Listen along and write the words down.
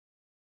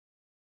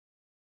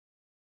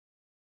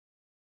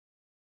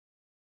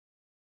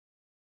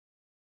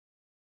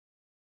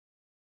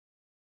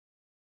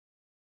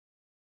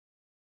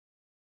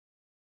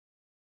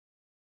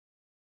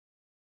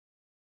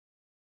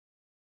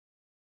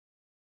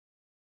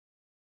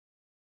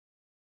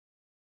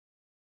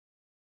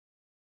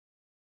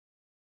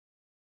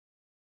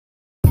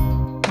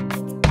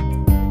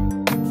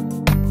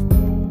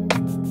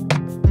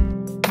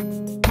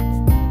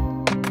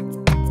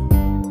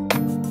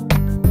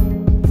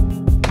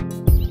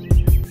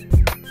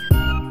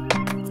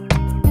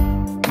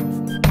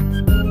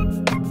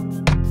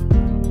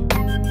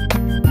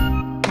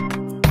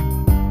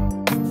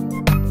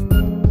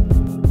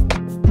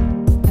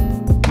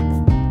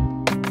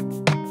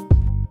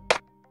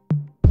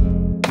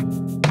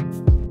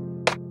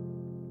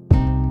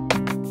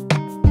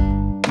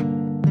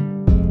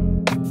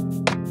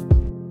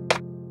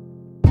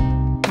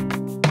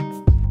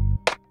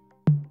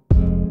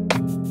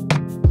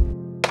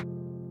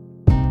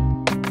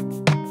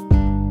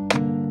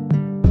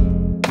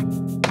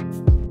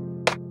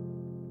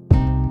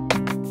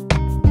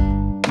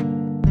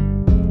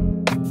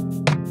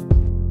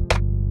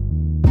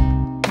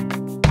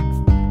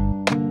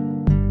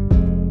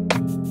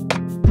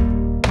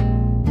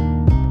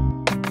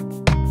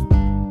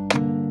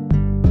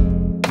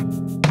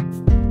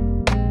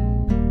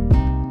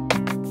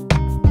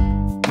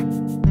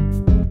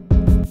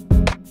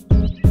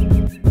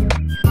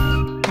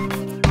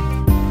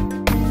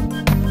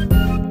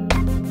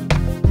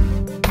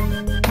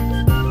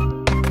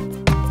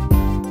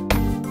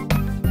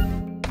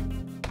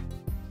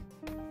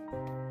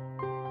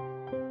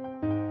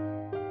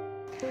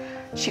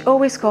She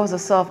always calls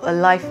herself a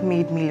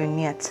life-made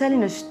millionaire,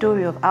 telling a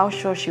story of how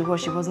sure she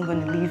wasn't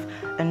going to live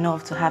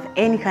enough to have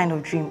any kind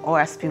of dream or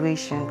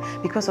aspiration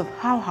because of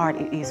how hard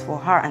it is for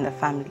her and the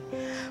family.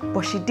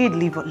 But she did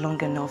live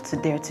long enough to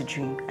dare to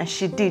dream, and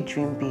she did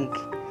dream big.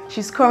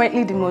 She's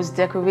currently the most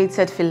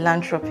decorated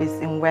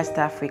philanthropist in West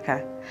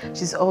Africa.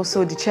 She's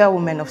also the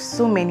chairwoman of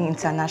so many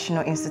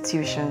international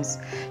institutions.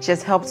 She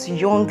has helped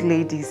young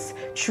ladies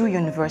through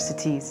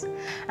universities,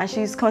 and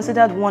she is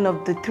considered one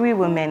of the 3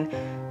 women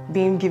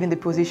being given the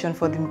position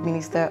for the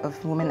Minister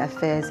of Women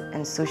Affairs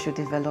and Social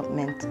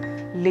Development.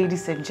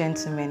 Ladies and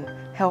gentlemen,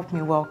 help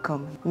me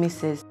welcome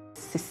Mrs.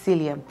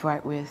 Cecilia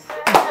Brightworth.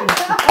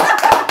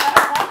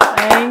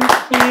 Thank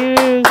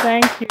you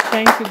guys,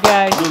 thank you.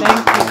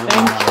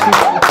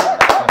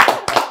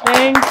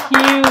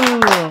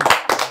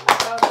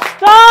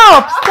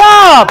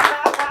 Stop!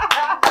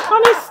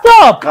 Honey,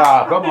 stop!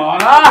 Ah, come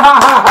on.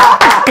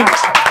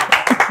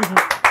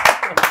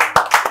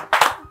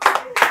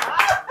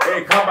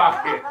 Hey, come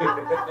back here.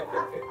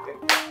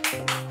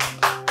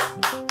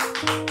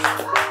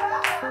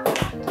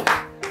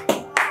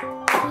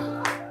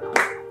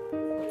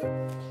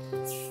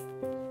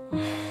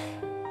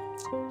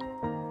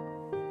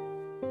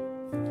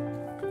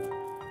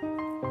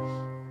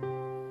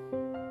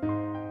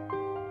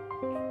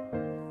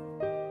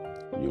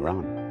 You ran.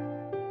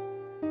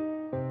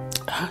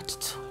 I had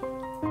to.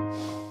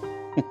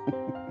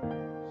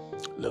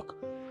 Look,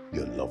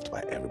 you're loved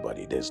by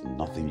everybody. There's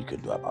nothing you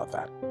can do about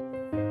that.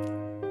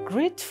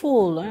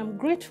 Grateful, I am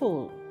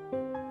grateful.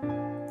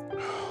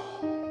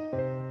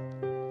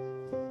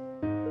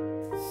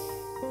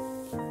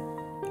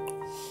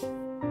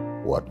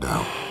 What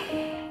now?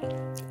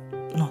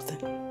 Nothing.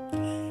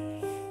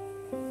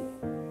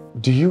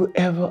 Do you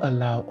ever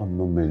allow a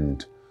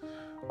moment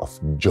of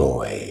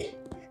joy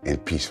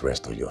and peace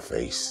rest on your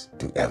face?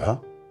 Do you ever?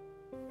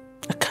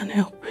 I can't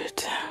help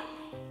it.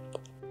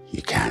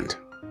 You can't.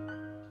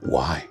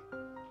 Why?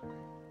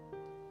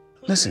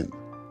 Listen,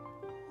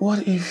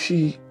 what if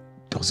she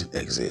doesn't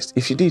exist?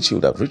 If she did, she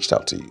would have reached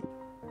out to you.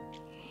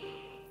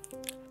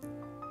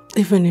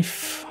 Even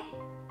if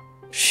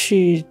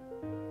she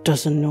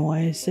doesn't know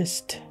I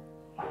exist,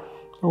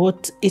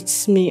 what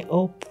eats me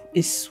up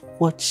is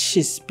what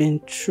she's been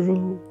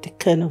through, the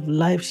kind of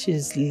life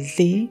she's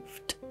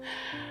lived.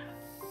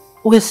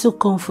 We're so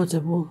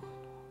comfortable,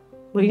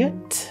 but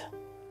yet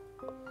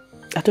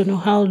I don't know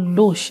how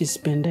low she's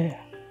been there.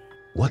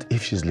 What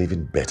if she's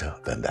living better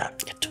than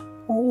that?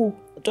 I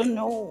don't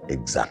know.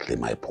 Exactly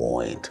my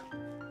point.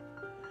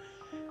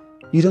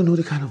 You don't know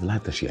the kind of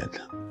life that she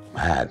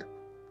had.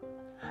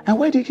 And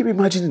why do you keep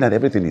imagining that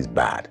everything is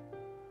bad?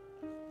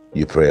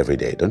 You pray every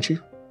day, don't you?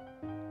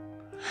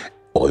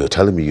 Or you're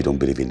telling me you don't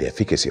believe in the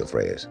efficacy of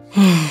prayers?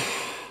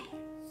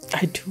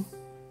 I do.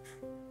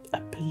 I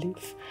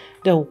believe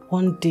that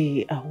one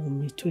day I will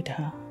meet with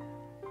her.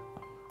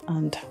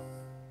 And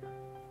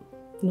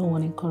no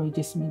one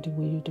encourages me the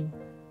way you do.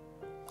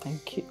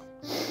 Thank you.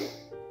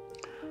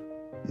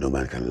 No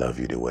man can love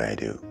you the way I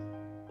do.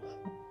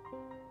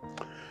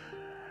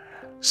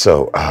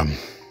 So,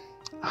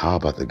 how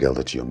about the girl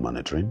that you're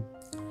monitoring?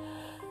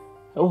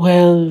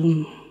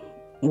 Well,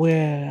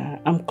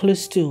 I'm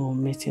close to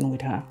meeting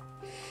with her.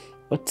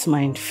 But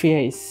my fear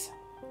is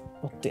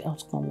what the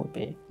outcome will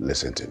be.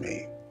 Listen to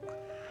me.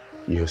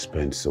 You have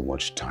spent so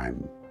much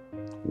time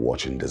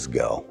watching this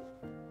girl.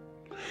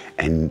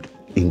 And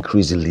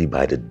increasingly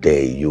by the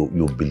day, you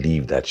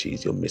believe that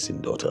she's your missing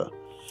daughter.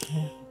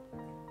 Yeah.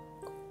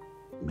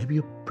 Maybe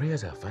your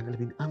prayers have finally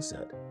been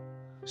answered.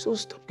 So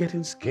stop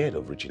getting scared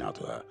of reaching out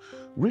to her.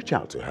 Reach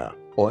out to her,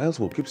 or else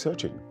we'll keep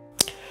searching.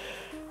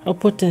 I'll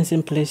put things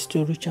in place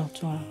to reach out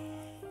to her.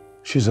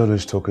 She's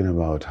always talking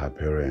about her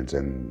parents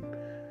and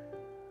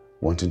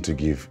wanting to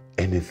give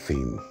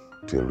anything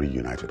to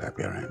reunite with her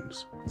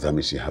parents. That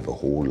means you have a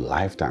whole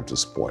lifetime to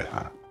spoil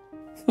her.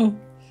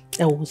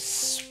 I will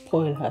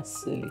spoil her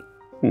silly.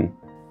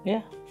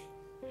 Yeah.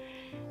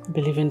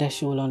 Believing that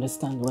she will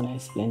understand when I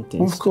explain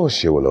things. Of course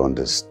she will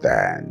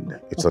understand.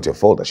 It's not your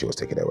fault that she was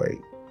taken away.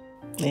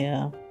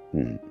 Yeah.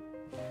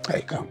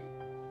 Hey, come.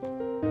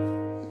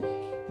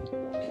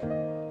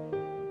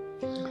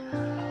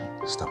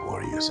 Stop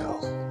worrying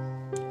yourself.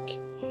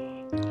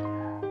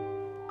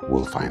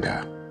 We'll find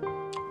her.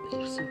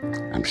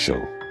 I'm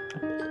sure.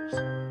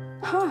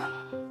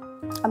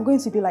 I'm going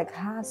to be like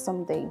her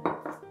someday.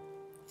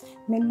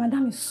 Man,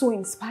 Madame is so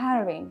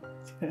inspiring.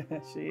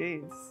 She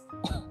is.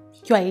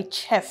 You are a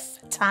chef,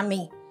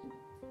 Tammy.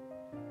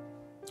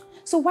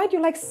 So why do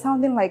you like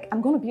sounding like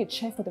I'm going to be a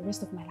chef for the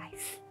rest of my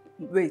life?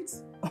 Wait,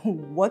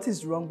 what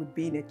is wrong with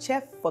being a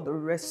chef for the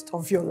rest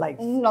of your life?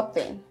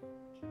 Nothing.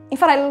 In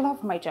fact, I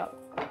love my job.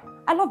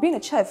 I love being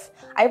a chef.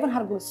 I even had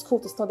to go to school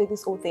to study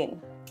this whole thing.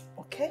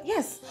 Okay.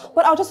 Yes,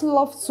 but I just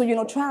love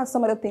to, try out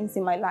some other things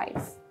in my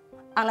life.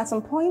 And at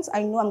some point,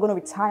 I know I'm going to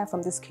retire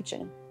from this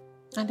kitchen.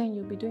 And then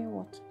you'll be doing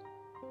what?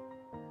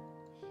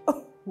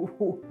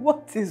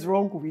 What is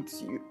wrong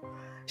with you?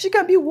 She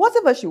can be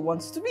whatever she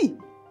wants to be.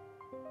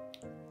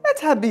 Let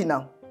her be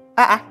now.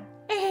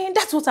 And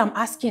that's what I'm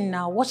asking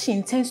now. What she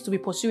intends to be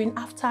pursuing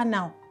after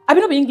now. I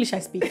mean, not be English I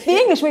speak. The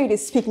English way you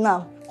speak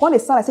now. When they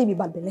sound like say be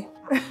bad belly.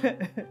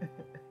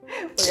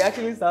 But you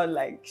actually sound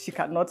like she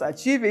cannot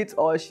achieve it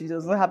or she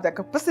doesn't have the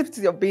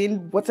capacity of being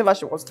whatever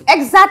she wants to be.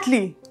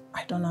 Exactly.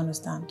 I don't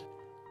understand.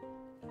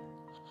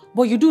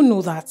 But you do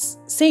know that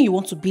saying you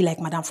want to be like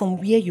Madam from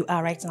where you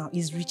are right now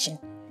is reaching.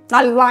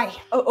 Not lie.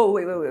 Oh,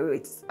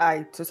 wait.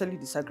 I totally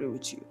disagree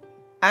with you.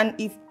 And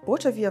if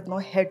both of you have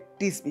not heard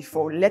this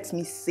before, let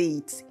me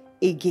say it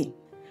again.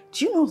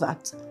 Do you know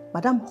that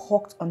Madam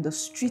hawked on the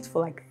street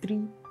for like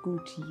 3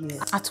 good years?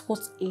 At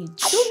what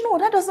age? I don't know.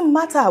 That doesn't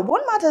matter.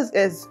 What matters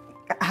is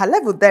her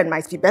level then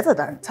might be better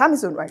than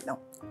Tammy's own right now.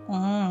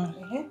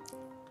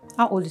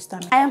 How old is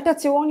Tammy? I am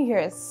 31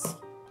 years.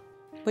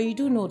 But you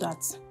do know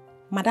that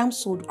Madam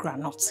sold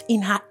granuts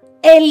in her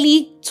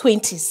early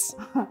 20s.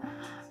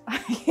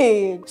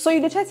 Hey, so you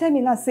try to tell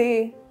me now,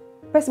 say,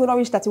 person will not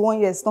reach 31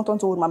 years, not turn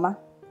to old mama.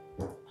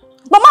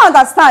 But I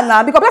understand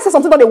now, because let's say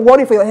something that they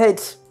worry for your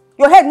head.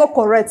 Your head not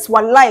correct,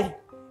 one lie.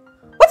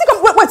 Wait,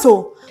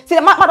 oh. See,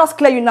 the man just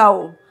clear you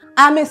now.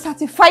 I'm a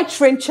certified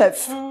trained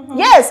chef.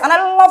 Yes, and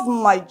I love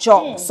my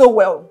job so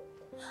well.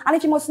 And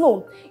if you must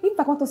know, if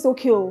I want to say,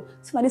 okay, so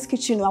in this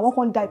kitchen, I want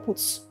one die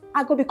puts,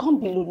 I go become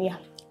billionaire.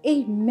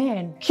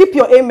 Amen. Keep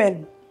your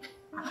amen.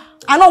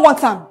 I don't want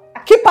time.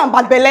 Keep on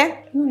bad belly.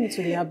 You need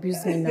to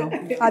abuse me now.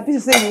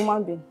 Abuse is a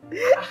human being.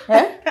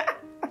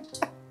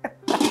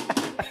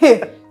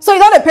 Hey, so you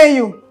don't pay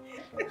you.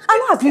 I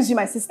don't abuse you,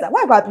 my sister.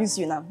 Why would I abuse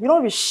you now? You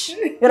don't reach.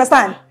 You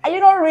understand? And you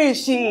don't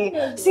reach.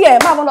 See, I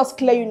want to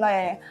clear you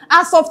now.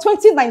 As of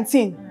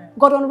 2019,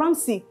 Gordon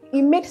Ramsay,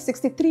 he made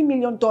 $63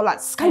 million.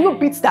 Can you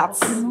beat that?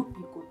 Not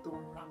be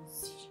Gordon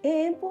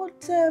Ramsay.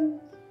 But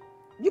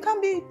you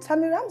can be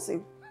Tammy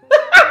Ramsay.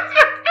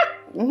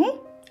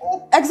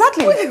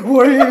 Exactly.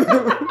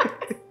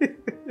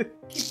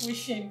 Keep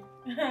wishing.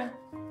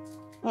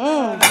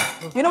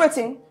 You know what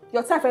thing?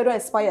 Your time for don't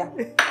expire.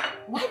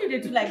 Why do they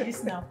do like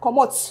this now? Come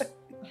out.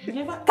 Carry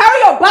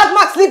your bad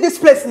marks, leave this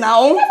place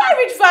now. You never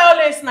reach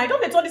violence now.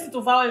 Don't they turn this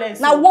into violence?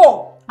 Now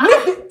war.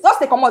 Just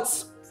take come out.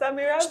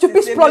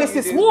 Stupid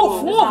policies.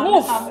 Move. He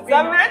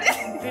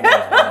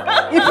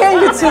pay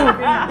you too.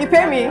 He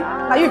pay me.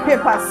 Now you pay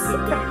pass.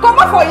 Come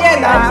on for here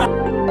now.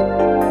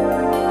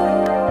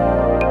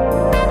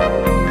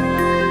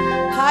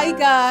 Hi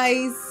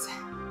guys,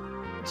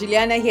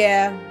 Juliana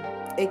here,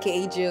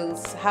 aka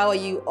Jules. How are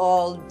you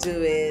all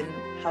doing?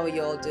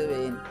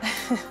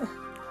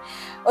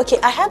 Okay,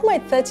 I had my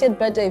 30th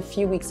birthday a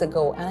few weeks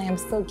ago and I am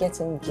still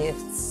getting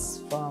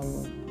gifts from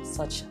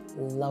such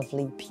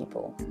lovely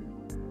people.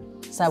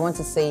 So I want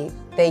to say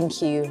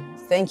thank you.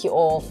 Thank you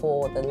all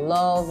for the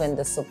love and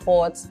the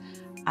support.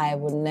 I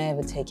will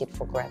never take it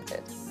for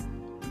granted.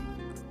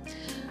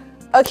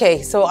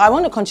 Okay, so I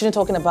want to continue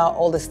talking about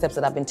all the steps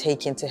that I've been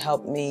taking to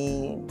help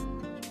me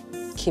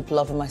keep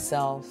loving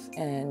myself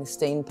and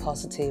staying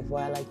positive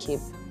while I keep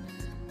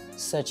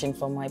searching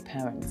for my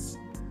parents.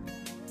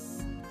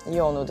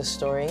 You all know the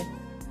story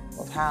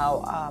of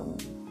how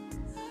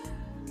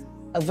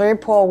a very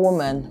poor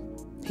woman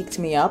picked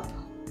me up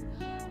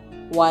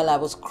while I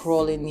was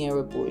crawling near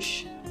a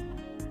bush.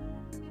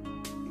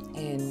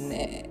 And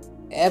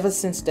ever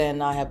since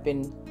then, I have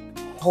been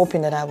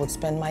hoping that I would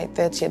spend my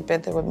 30th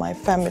birthday with my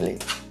family.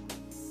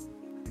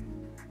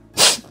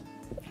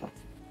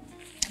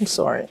 I'm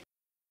sorry.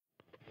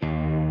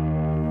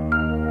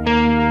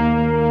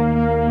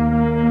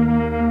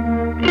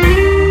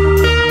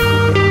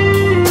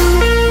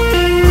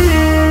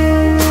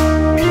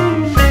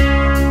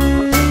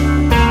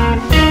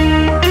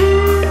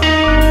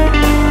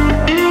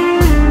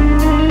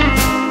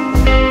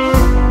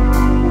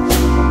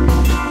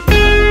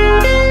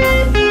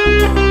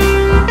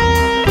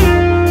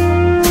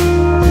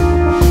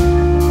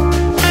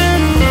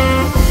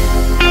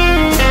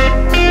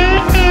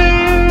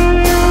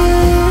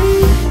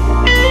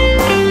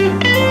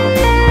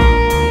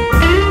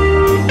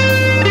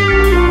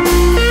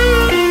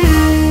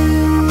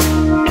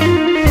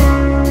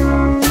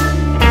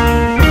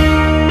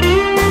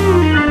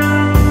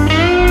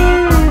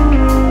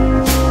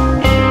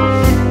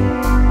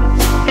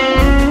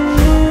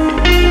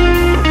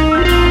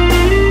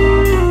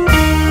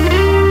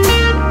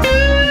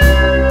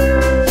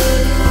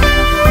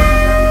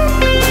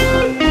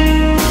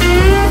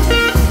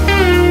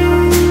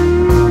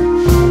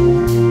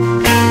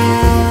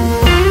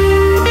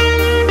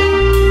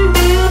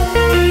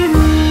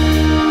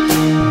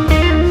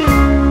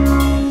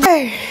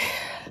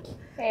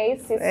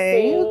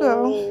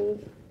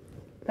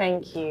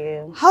 Thank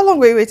you. How long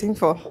were you waiting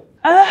for?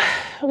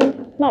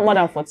 Not more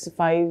than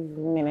 45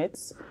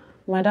 minutes.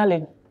 My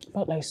darling,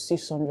 about like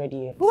 600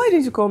 years. Why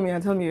didn't you call me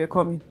and tell me you were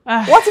coming?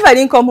 What if I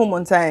didn't come home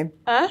on time?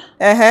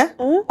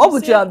 What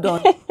would you have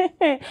done?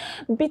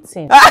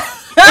 Beating.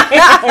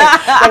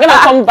 They're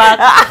gonna come back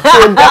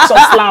to a box of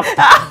slap.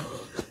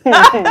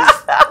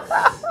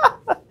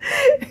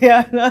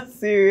 Yeah, not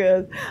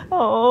serious.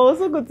 Oh,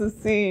 so good to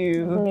see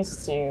you. I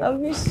missed you. I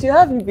missed you. How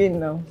have you been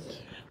now?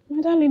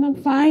 My darling, I'm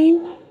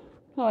fine.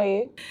 How are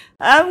you?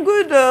 I'm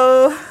good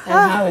though.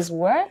 And how is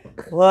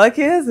work? Work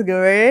is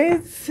great.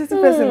 What the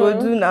person go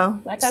do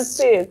now? I can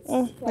see it.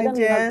 my Madam, you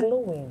dear. are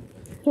glowing.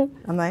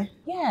 Am I?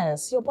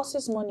 Yes, your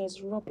boss's money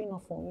is rubbing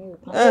off on you.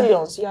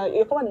 Millions.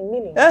 You're coming in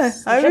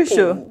millions. I wish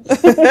so.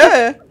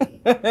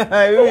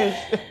 I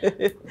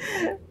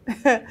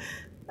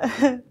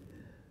wish.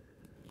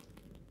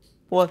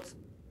 What?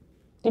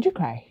 Did you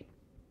cry?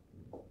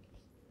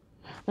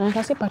 And I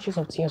can see patches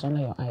of tears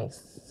under your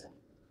eyes.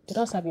 Did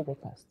I serve you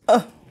breakfast?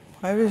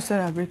 I wish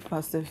I had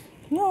breakfast.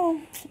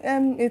 No,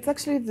 it's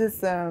actually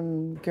this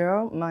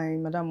girl my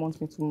madam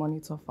wants me to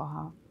monitor for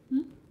her.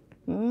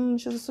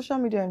 She's a social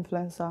media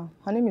influencer.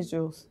 Her name is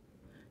Jules.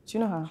 Do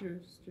you know her?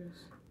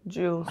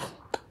 Jules.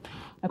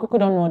 I quickly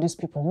don't know all these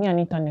people. Me and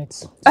internet.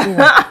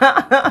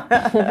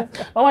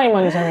 What are you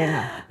monitoring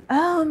her?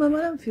 My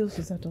madam feels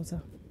she's her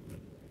daughter.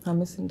 Her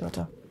missing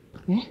daughter.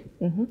 Yeah?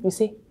 You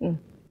see?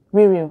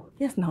 Real.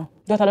 Yes, now.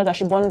 Daughter that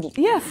she born.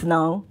 Yes,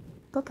 now.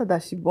 Daughter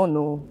that she born,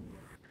 no.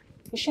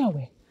 Is she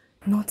aware?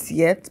 Not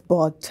yet,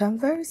 but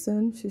very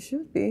soon she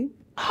should be.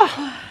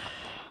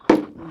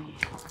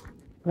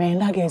 Man,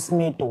 that girl is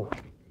made though.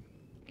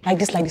 Like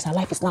this, her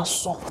life is now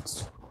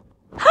soft.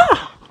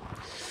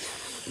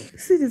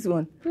 See this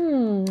one?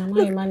 Am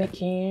I a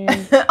mannequin?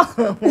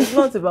 It's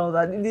not about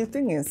that. The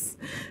thing is,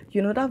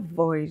 you know that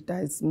void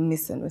that is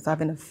missing with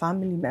having a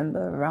family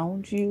member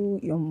around you,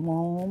 your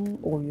mom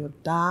or your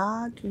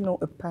dad, you know,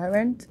 a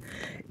parent.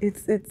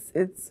 It's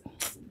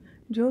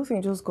Joe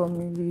thing just got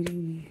me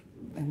really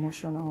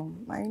emotional.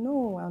 I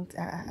know.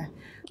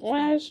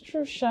 Well, it's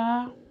true,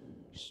 Sha.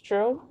 It's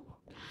true.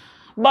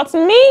 But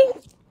me,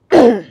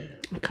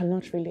 I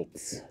cannot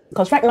relate.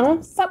 Because right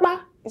now,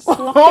 Saba is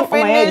knocking on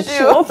my head.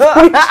 She won't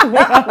finish me.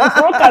 I'm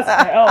broke as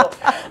hell.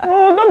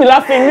 Oh, don't be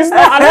laughing. It's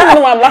not, I don't even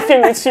know why I'm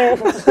laughing with you.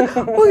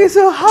 Okay,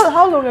 so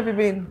how long have you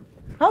been?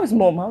 How is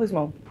mom? Mom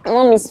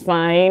is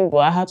fine, but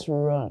I had to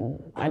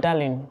run. My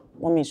darling,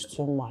 mom is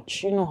too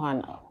much. You know her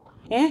now.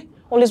 Yeah?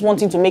 Always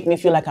wanting to make me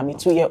feel like I'm a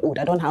 2-year-old.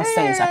 I don't have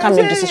sense. I can't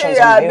make decisions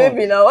on my own.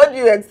 Baby, now what do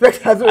you expect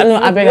her to do?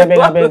 I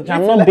beg.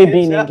 I'm not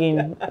babying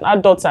again.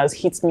 That daughter has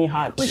hit me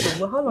hard. Wait,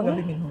 well, how long have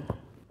you been home?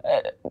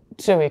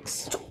 2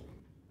 weeks.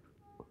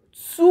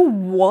 2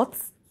 what?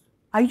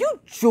 Are you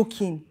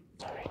joking?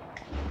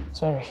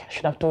 Sorry, I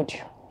should have told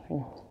you.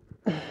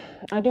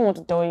 I didn't want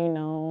to tell you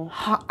now.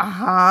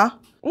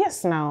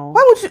 Yes, now.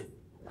 Why would you?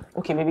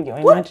 Okay, baby girl,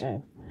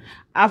 imagine.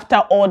 After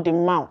all the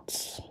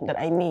mounts that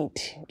I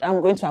made, I'm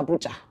going to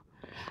Abuja.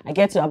 I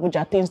get to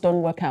Abuja, things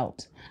don't work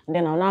out. And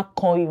then I'll now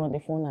call you on the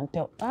phone and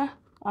tell,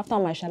 after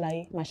my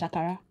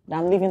shakara, that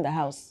I'm leaving the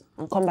house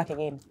and come back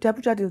again. The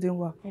Abuja deal didn't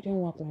work. It didn't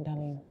work, my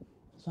darling.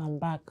 So I'm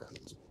back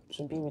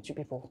to be with you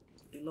people.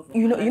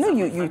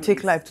 You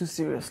take life too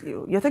seriously.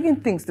 You're taking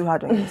things too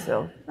hard on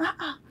yourself.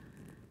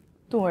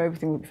 Don't worry,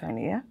 everything will be fine,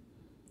 yeah?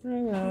 I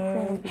know.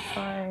 Everything will be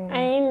fine.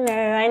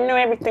 I know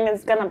everything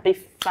is gonna be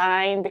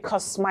fine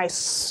because my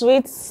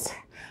sweet,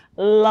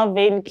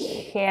 loving,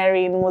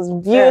 caring,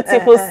 most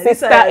beautiful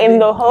sister in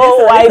the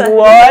whole wide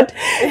world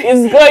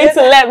is going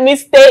to let me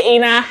stay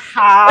in her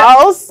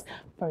house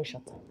for a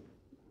short time.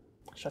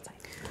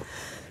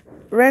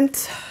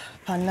 Rent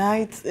per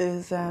night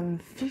is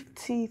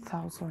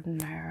 50,000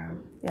 naira.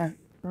 Yeah,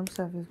 room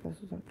service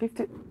versus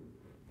 50.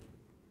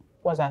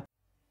 What's that?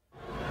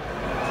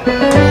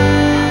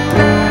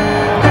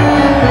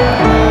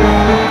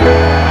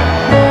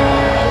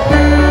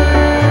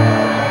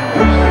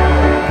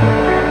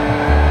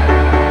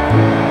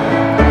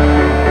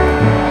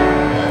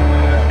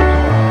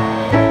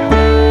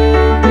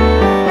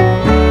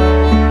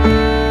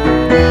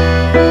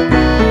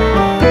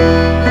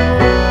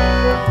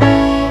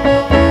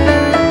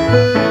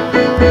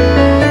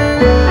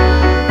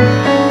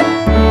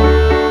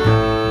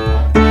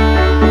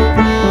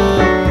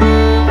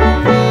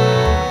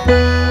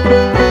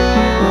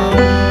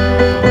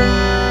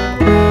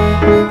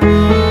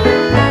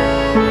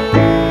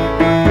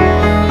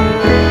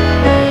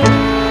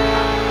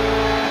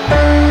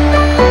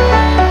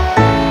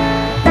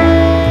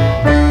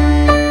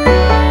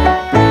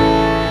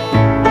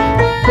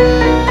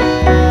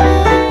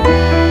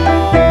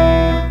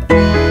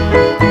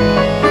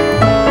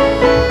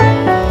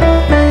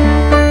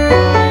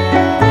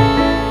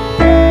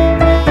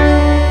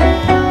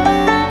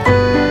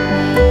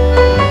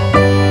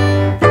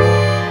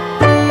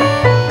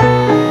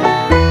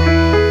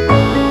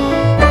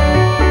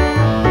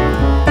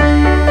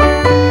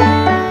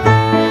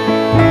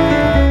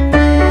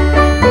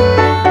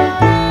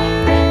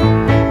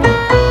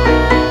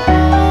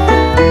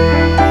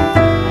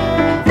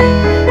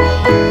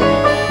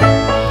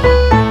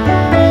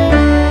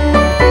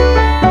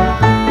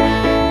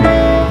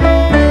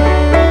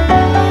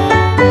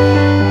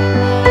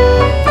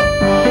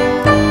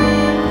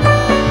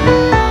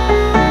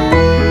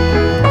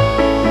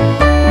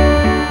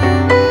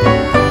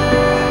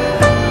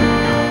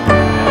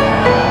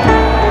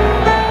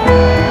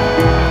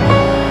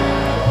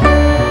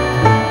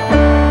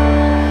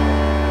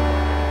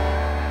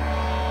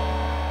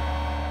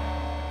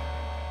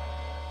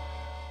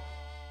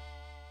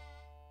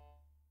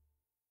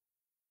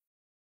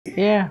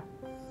 Yeah.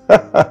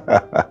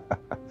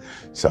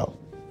 So?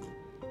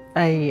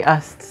 I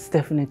asked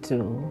Stephanie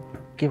to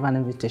give an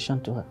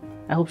invitation to her.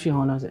 I hope she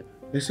honors it.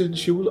 Listen,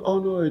 she will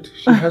honor it.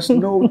 She has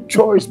no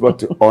choice but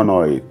to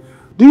honor it.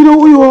 Do you know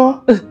who you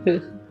are?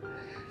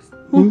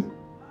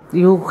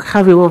 You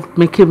have a way of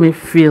making me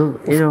feel,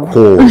 you know. Of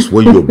course,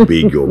 when you're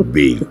big, you're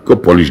big. Go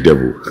polish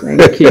devil.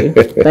 Thank you.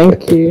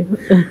 Thank you.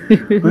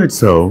 Right,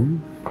 so?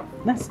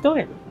 Let's do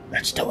it.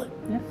 Let's do it.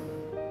 Yeah.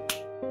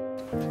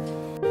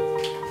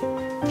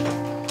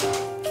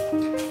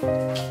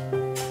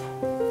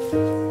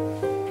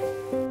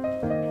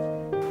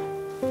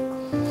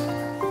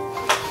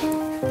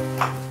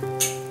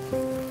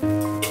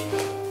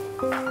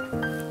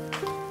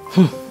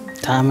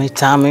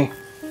 Tommy.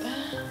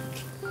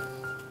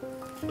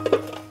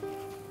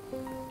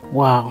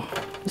 Wow,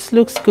 this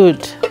looks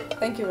good.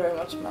 Thank you very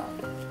much, ma'am.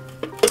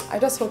 I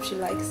just hope she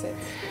likes it.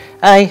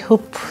 I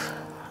hope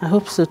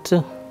so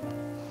too.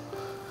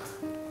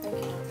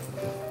 Thank you.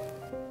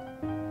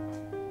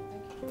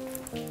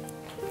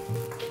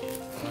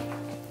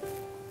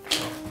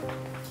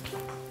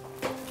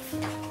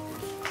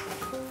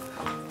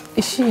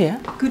 Is she here?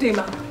 Good day,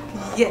 ma'am.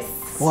 Yes.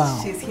 Wow.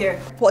 She's here.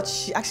 But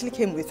she actually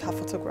came with her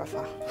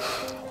photographer.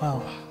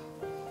 Wow.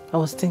 I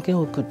was thinking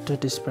we could do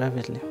this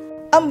privately.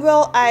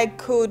 Well, I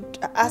could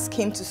ask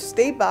him to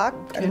stay back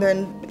and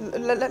then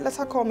let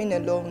her come in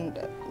alone.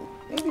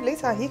 Maybe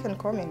later he can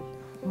come in.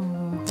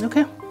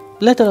 Okay.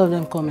 Let all of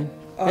them come in.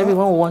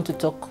 Everyone will want to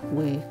talk.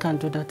 We can't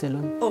do that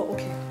alone. Oh,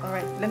 okay. All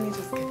right. Let me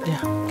just get that.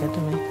 Yeah, get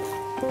them in.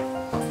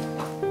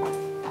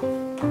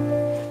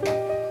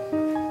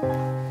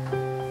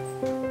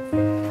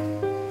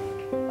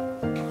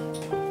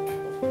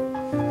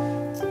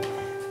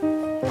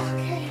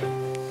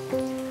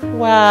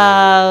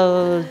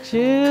 Wow,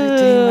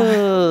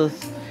 Jules.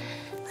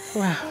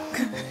 Wow.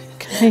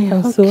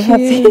 I'm so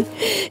happy.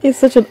 It's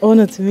such an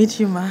honor to meet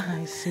you, ma.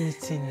 Nice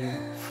meeting you,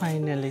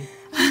 finally.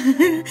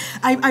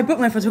 I brought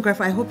my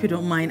photographer. I hope you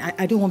don't mind.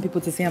 I don't want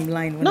people to say I'm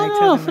lying when I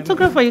tell No, them.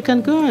 photographer, you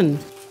can go on.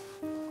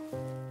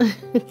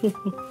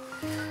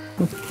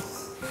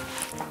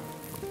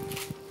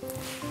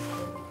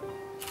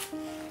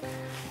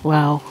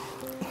 Wow.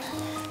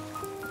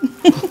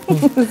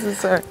 This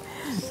is her.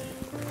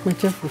 My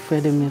chef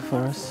prepared a meal for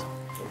us.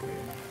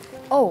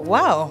 Oh,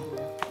 wow.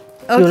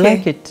 Okay. You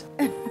like it?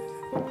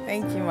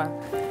 Thank you, ma.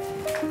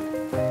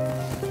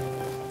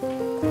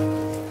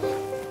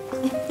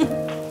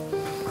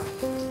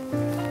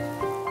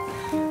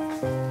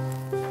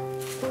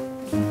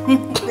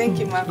 Thank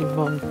you, ma.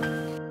 Yvonne.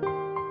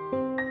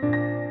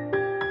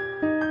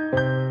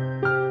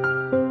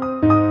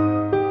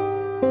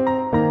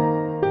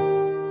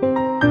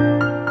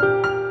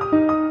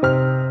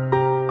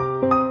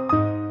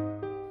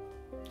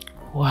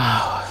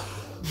 Wow.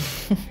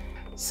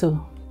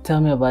 So,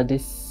 tell me about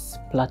this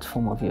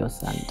platform of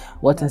yours and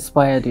what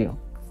inspired you?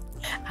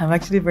 I'm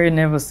actually very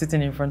nervous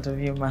sitting in front of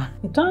you, ma.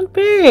 Don't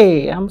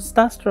be. I'm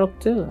starstruck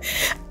too.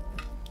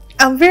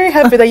 I'm very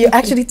happy that you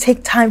actually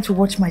take time to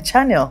watch my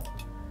channel.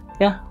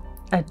 Yeah,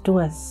 I do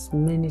as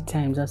many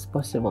times as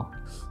possible.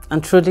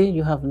 And truly,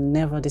 you have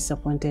never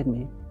disappointed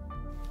me.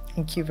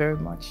 Thank you very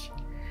much.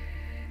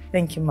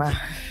 Thank you, ma.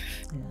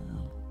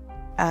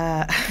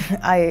 Yeah.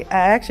 I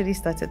actually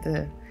started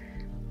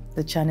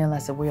the channel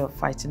as a way of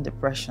fighting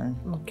depression.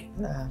 Okay.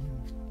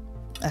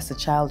 As a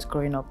child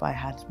growing up, I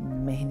had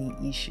many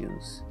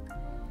issues.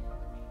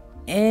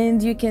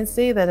 And you can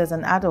say that as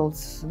an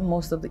adult,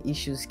 most of the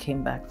issues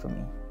came back for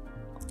me.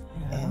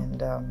 Yeah.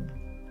 And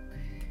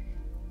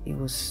it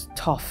was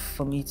tough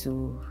for me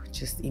to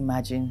just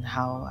imagine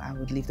how I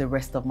would live the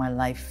rest of my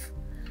life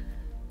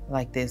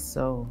like this.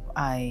 So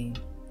I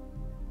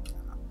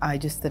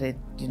just started,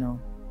 you know,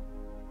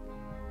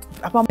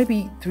 about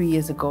maybe 3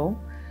 years ago,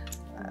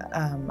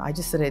 I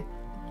just started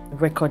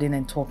recording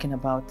and talking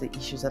about the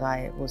issues that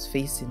I was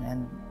facing,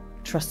 and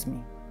trust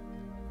me,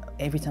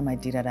 every time I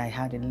did that, I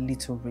had a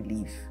little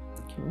relief.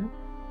 Okay.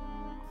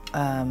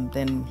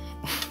 Then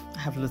I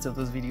have lots of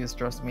those videos,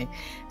 trust me.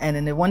 And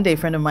then one day a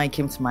friend of mine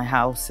came to my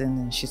house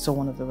and she saw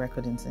one of the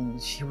recordings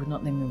and she would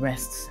not let me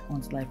rest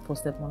until I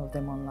posted one of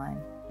them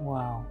online.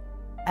 Wow.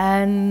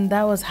 And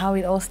that was how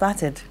it all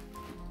started.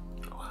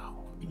 Wow.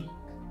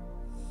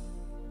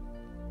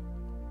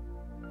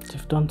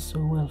 You've done so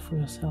well for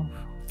yourself.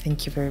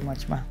 Thank you very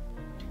much, ma.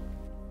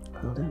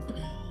 Well then,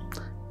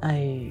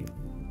 I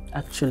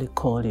actually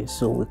called you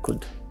so we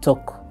could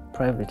talk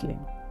privately.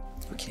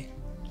 Okay.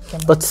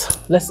 But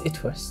let's eat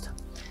first.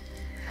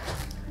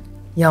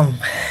 Yum.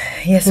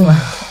 Yes, ma.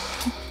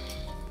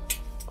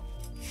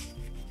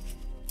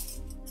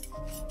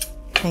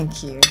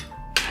 Thank you.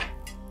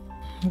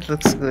 It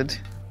looks good.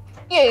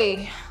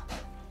 Yay!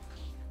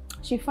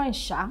 She fine,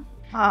 Sha.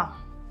 Ah,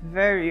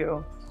 very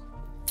oh.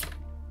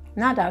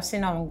 Now that I've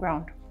seen her on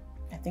ground,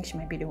 I think she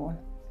might be the one.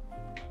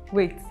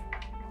 Wait.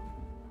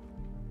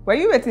 Were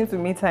you waiting to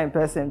meet her in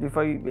person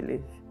before you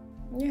believe?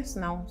 Yes,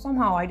 now.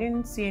 Somehow I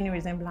didn't see any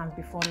resemblance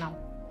before now.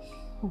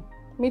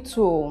 Me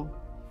too.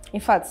 In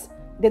fact,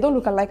 they don't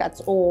look alike at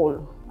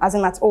all. As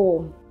in at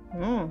all.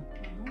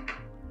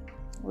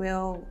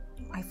 Well,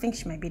 I think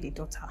she might be the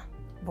daughter,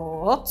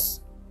 but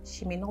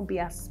she may not be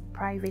as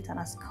private and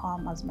as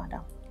calm as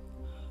Madam.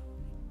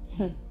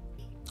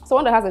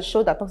 Someone that has a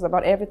show that talks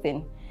about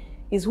everything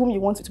is whom you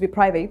want it to be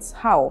private.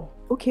 How?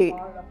 Okay,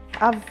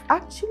 I've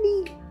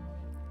actually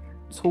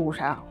told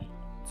her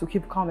to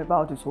keep calm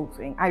about this whole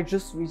thing. I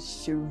just wish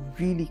she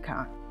really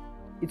can.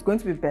 It's going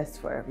to be best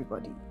for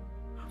everybody.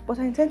 But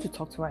I intend to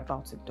talk to her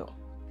about it though.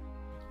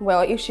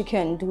 Well, if she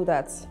can do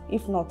that.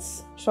 If not,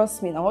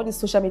 trust me, now all these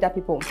social media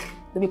people,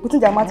 they'll be putting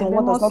their mouth in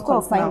what does not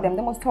concern them.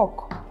 They must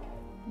talk.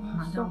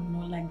 Madam,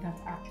 not like that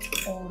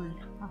at all.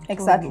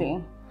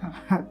 Exactly.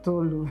 I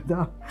told you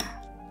that.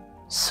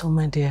 So,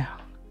 my dear,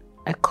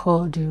 I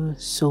called you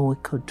so we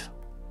could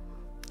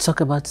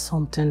talk about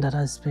something that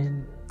has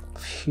been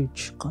of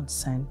huge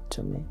concern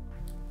to me.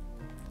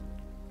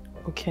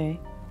 Okay.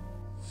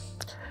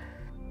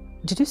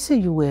 Did you say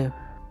you were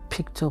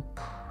picked up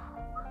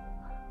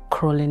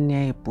crawling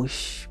near a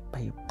bush by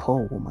a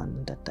poor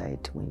woman that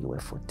died when you were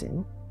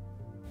 14?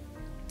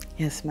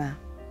 Yes, ma'am.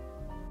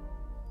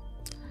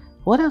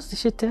 What else did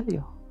she tell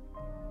you?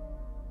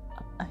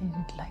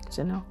 I'd like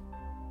to know.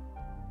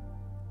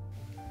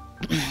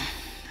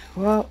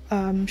 Well,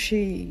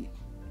 she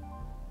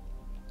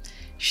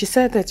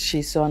said that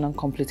she saw an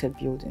uncompleted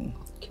building.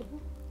 Okay.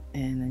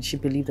 And she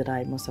believed that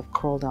I must have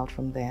crawled out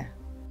from there.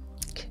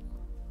 Okay.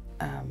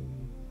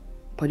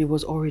 But it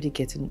was already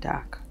getting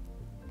dark.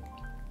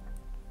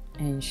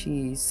 And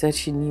she said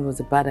she knew it was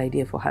a bad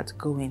idea for her to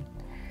go in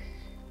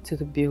to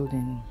the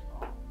building.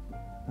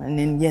 And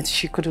then yet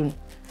she couldn't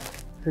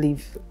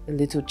leave a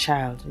little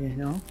child, you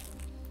know?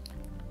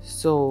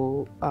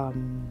 So,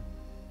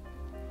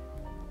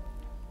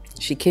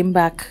 she came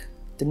back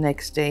the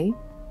next day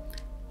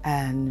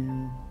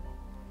and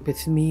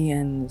with me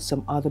and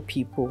some other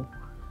people,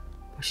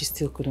 but she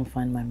still couldn't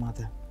find my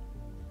mother.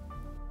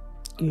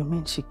 You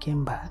mean she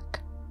came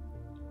back?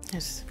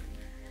 Yes.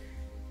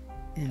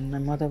 And my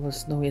mother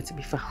was nowhere to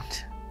be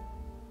found.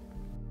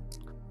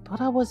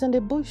 But I was in the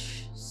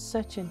bush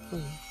searching for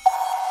you.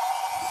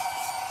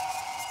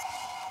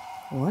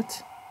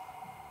 What?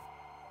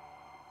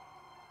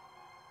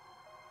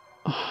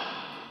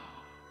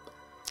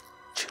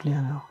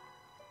 Juliana,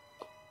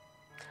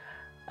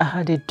 I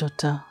had a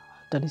daughter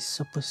that is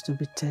supposed to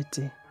be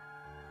 30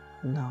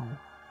 now.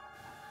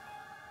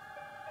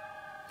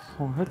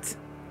 What?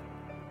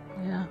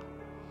 Yeah.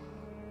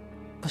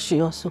 But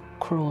she also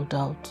crawled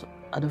out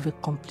of a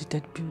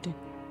completed building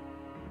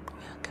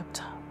where I kept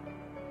her.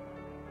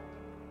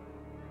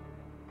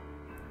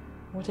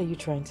 What are you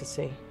trying to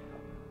say?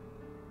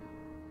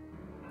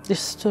 The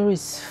story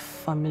is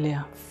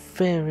familiar,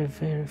 very,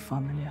 very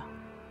familiar.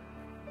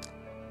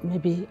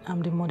 Maybe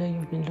I'm the mother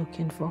you've been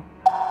looking for.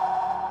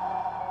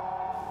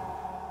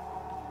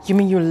 You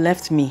mean you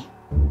left me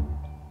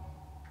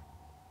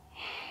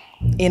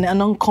in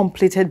an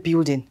uncompleted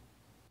building?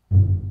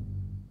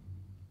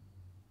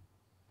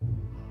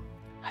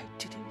 I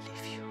didn't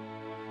leave you.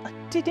 I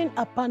didn't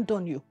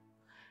abandon you.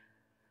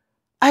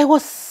 I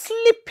was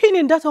sleeping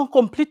in that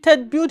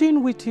uncompleted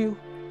building with you.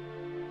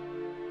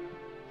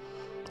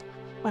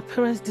 My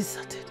parents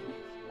deserted me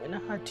when I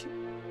had you.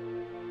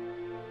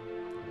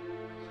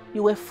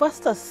 You were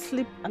fast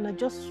asleep and I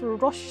just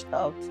rushed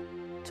out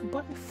to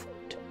buy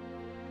food.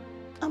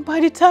 And by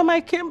the time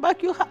I came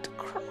back, you had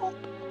crawled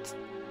out.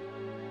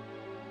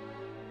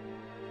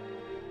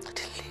 I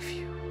didn't leave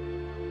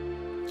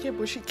you. Yeah,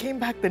 but she came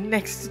back the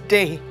next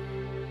day.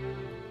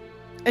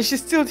 And she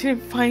still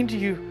didn't find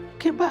you.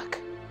 Came back.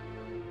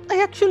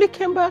 I actually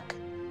came back.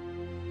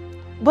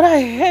 But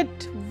I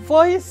heard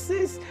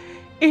voices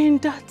in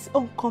that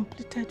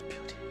uncompleted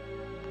building.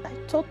 I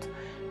thought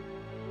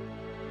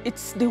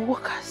it's the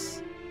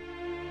workers.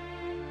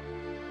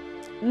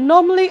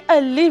 Normally, I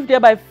leave there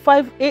by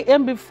 5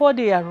 a.m. before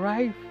they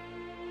arrive.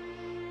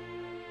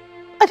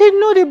 I didn't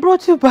know they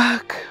brought you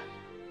back.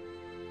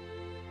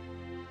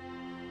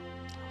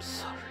 I'm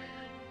sorry.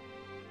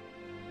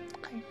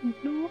 I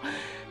know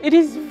it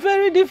is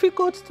very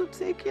difficult to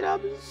take it.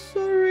 I'm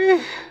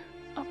sorry.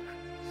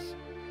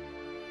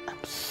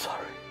 I'm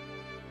sorry.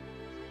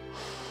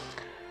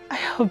 I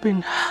have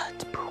been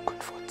heartbroken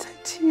for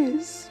 30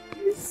 years.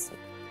 Please.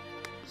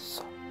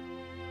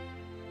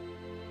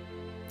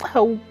 I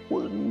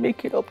will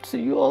make it up to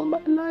you all my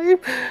life.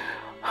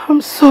 I'm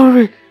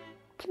sorry.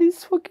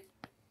 Please forgive me.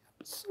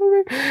 I'm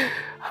sorry.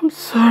 I'm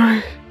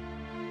sorry.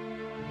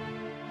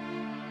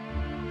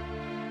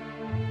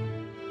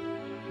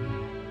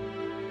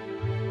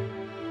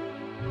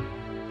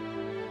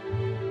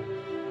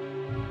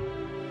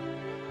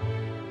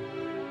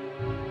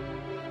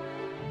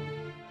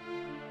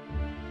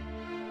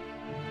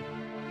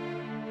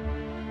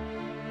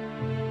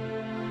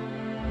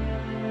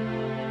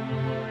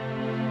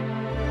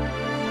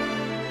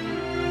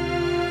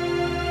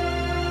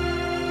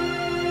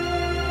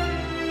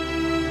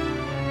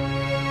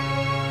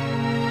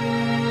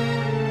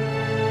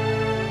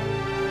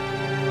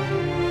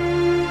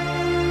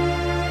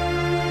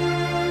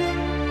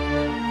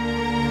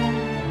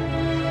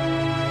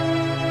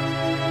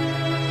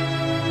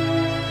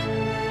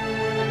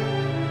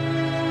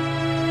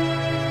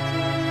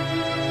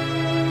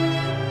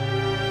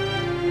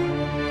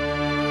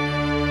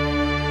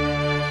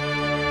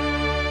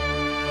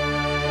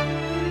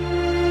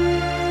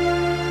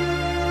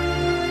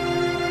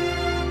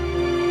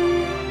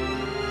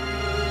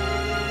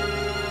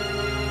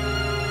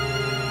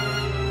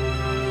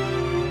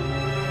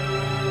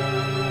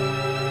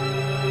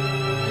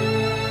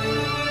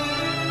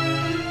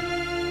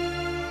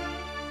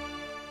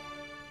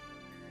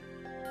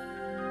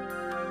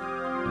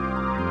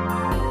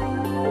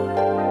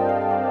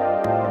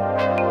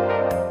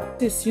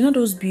 This, you know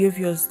those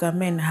behaviors that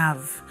men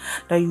have,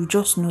 that you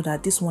just know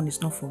that this one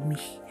is not for me.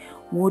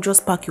 We'll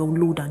just pack your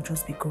load and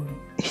just be going.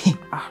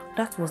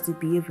 That was the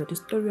behavior, the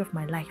story of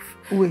my life.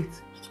 Wait.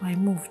 So I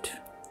moved.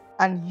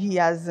 And he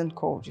hasn't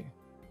called you?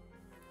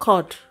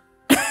 Called.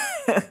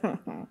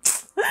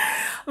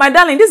 My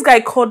darling, this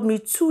guy called me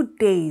 2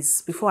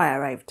 days before I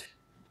arrived.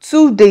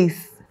 2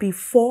 days?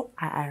 Before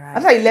I arrived.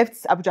 After you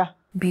left Abuja?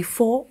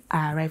 Before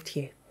I arrived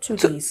here. 2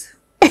 days.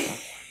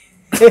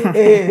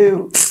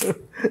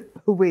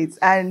 Wait,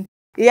 and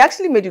he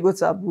actually made you go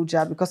to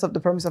Abuja because of the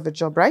promise of a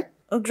job, right?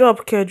 A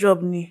job, care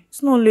job, ni.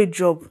 It's not only a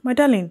job. My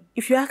darling,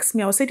 if you ask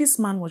me, I would say this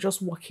man was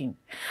just working.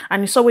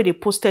 And he saw where they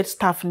posted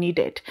staff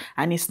needed.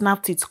 And he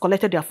snapped it,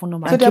 collected their phone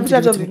number. So the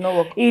Abuja job did not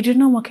work? He did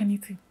not work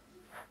anything.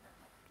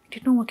 He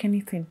did not work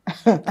anything.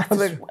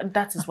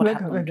 That is what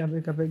happened.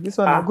 I beg. This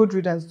one a good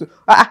riddance too.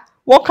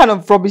 What kind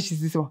of rubbish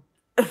is this one?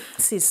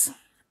 Sis,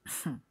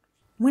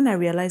 when I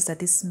realized that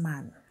this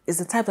man is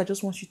the type that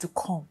just wants you to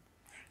come,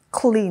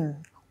 clean,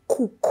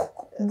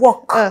 cook,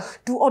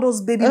 work, do all those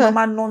baby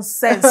mama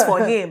nonsense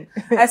for him.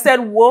 I said,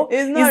 whoa,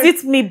 is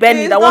it me,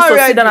 Benny, that wants to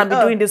sit down and be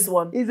doing this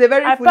one? He's a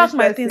very foolish person. I packed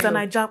my things and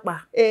I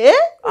japa. Eh?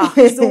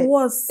 It's the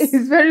worst.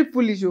 He's very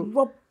foolish.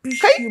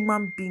 Rubbish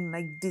human being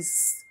like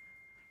this.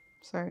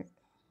 Sorry.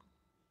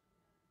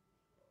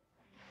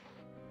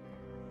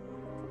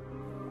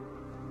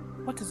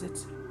 What is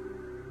it?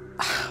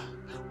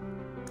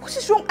 What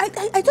is wrong? I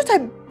thought I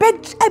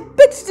begged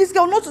this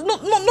girl not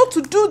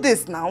to do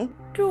this now.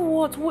 Do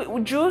what?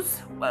 Wait,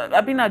 Jules?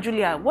 Abina,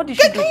 Julia, what did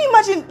she do? Can you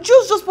imagine?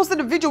 Jules just posted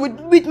a video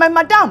with my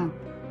madam.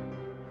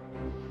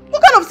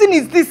 What kind of thing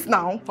is this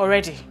now?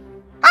 Already?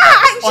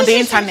 On the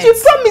internet. She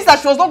promised that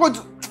she was not going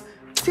to...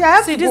 See, I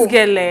have to this go.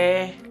 Girl,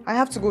 I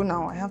have to go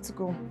now. I have to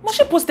go. Must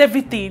she post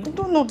everything? I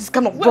don't know this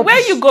kind of Where are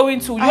you going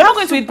to? You're not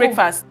going to eat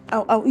breakfast?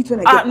 I'll eat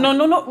when I get No.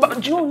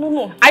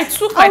 No. I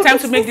took my time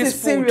to make this food. This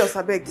is serious,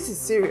 I beg. This is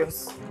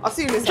serious. I'll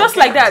see you later. Just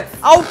like that.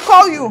 I'll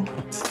call you.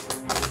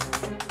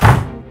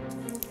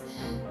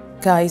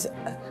 Guys,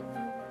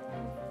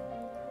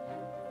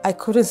 I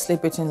couldn't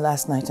sleep between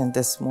last night and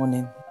this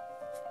morning.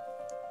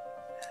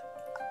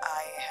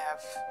 I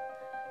have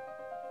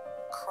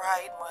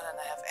cried more than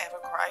I have ever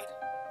cried.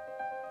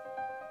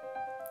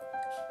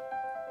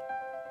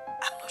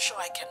 I'm not sure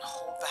I can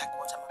hold back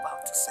what I'm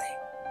about to say.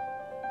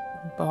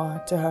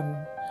 But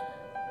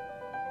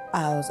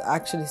I was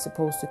actually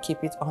supposed to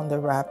keep it on the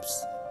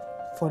wraps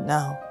for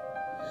now.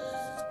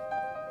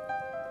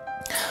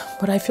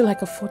 But I feel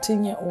like a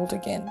 14-year-old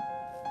again.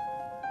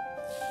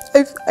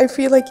 I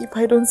feel like if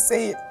I don't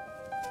say it,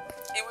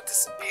 it would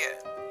disappear.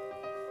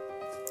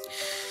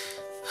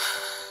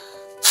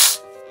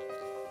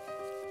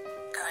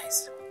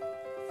 Guys,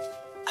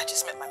 I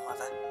just met my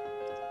mother.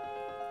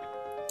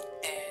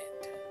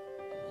 And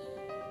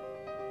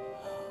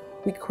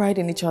we cried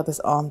in each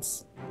other's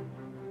arms.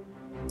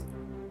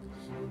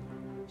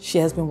 She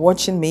has been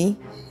watching me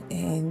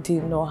and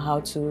didn't know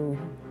how to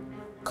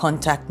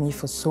contact me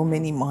for so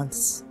many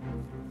months.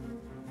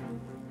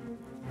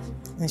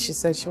 And she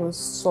said she was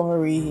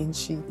sorry and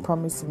she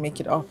promised to make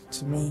it up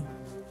to me.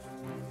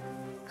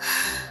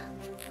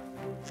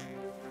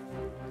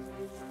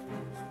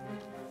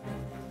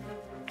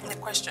 The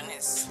question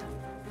is,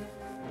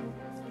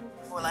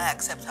 will I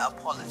accept her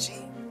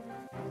apology?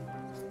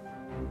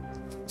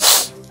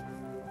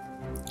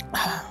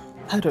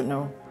 I don't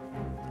know.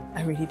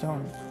 I really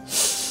don't.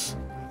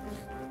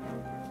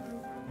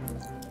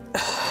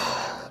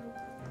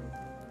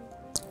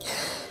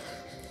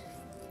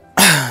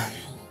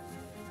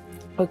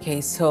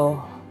 Okay,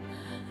 so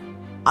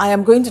I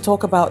am going to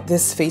talk about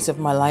this phase of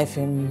my life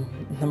in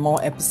the more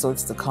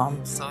episodes to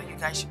come. So you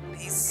guys should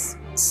please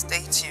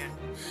stay tuned.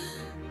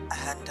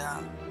 And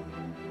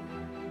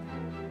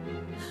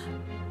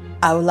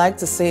I would like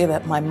to say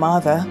that my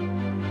mother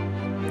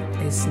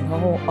is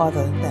no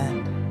other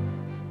than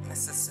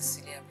Mrs.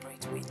 Cecilia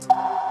Braithwaite.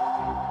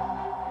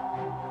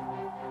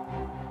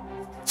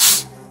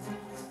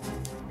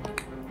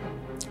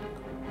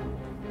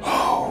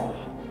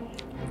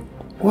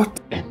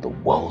 What in the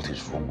world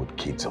is wrong with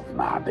kids of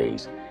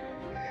nowadays?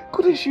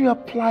 Couldn't she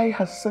apply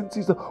her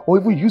senses or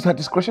even use her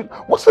discretion?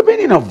 What's the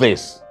meaning of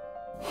this?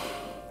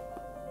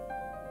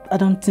 I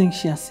don't think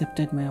she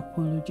accepted my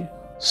apology.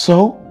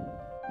 So?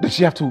 Did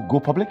she have to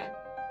go public?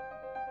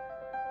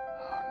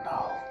 Oh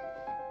no.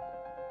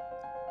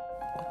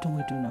 What do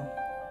we do now?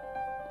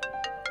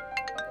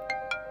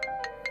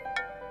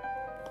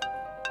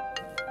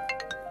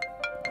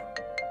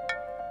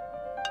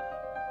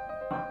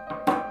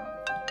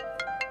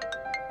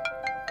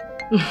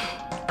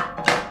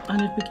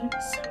 And it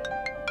begins.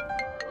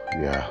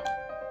 Yeah,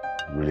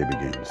 it really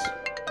begins.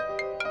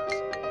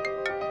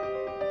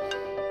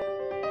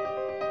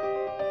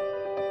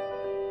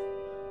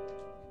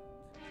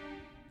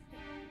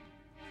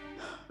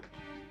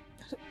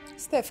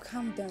 Steph,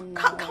 calm down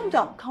now.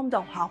 Calm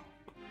down how?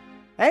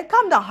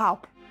 Calm down how?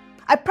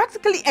 I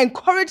practically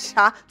encouraged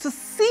her to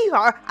see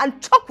her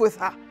and talk with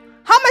her.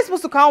 How am I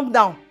supposed to calm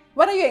down?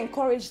 Whether you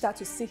encourage her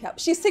to seek help,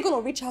 she's still going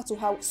to reach out to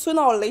her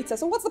sooner or later.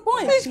 So what's the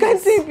point? Which kind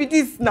of thing be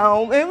this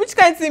now? Which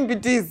kind of thing be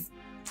this?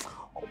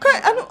 Okay,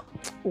 I don't...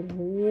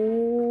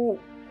 Oh.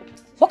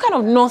 What kind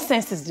of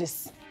nonsense is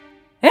this?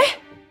 Eh?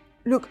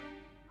 Look,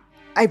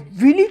 I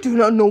really do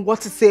not know what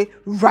to say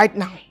right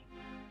now.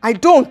 I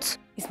don't.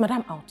 Is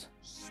Madame out?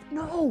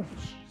 No,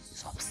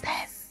 she's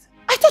upstairs.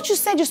 I thought you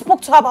said you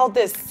spoke to her about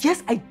this.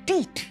 Yes, I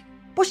did.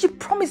 But she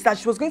promised that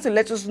she was going to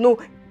let us know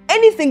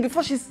anything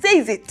before she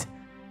says it.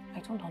 I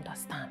don't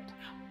understand.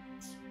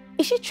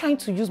 Is she trying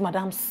to use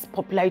Madame's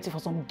popularity for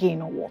some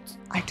gain or what?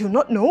 I do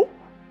not know.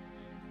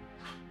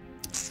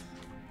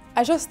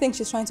 I just think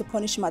she's trying to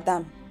punish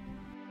Madame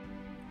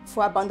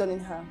for abandoning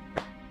her.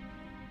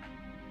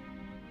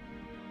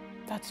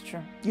 That's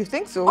true. You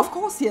think so? Of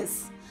course,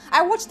 yes.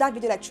 I watched that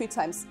video like 3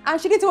 times and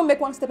she didn't even make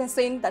one step in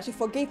saying that she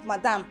forgave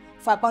Madame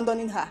for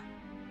abandoning her.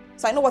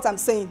 So I know what I'm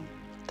saying.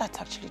 That's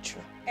actually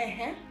true.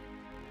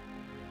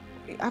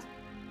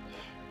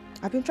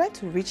 I've been trying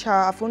to reach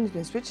her. Her phone has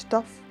been switched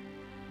off.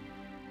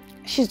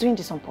 She's doing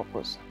this on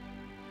purpose.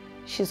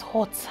 She's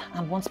hot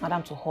and wants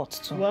Madame to hot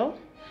too. Well,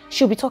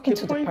 she'll be talking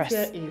to the press. The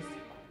point here is,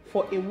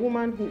 for a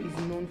woman who is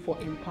known for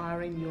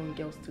empowering young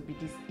girls to be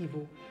this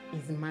evil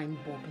is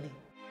mind-boggling.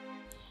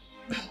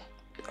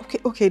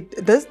 Okay,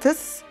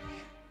 this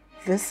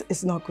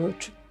is not good.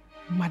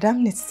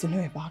 Madame needs to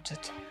know about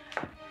it.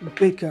 The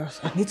big girls,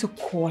 I need to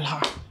call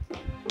her.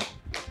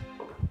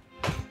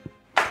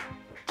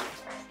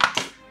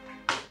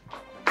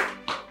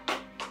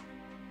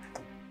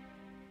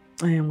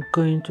 I am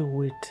going to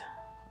wait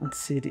and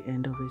see the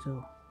end of it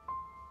all.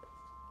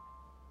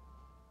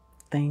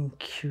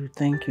 Thank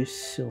you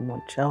so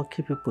much. I'll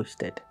keep you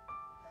posted.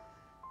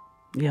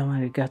 Yeah, my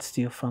regards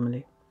to your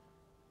family.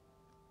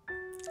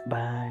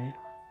 Bye.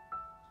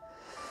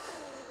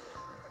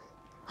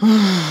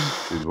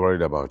 She's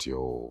worried about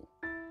your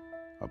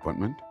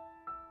appointment?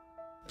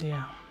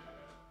 Yeah.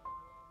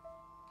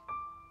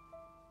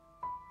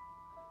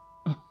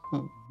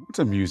 What's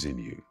amusing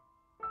you?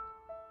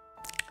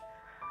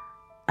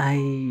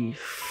 I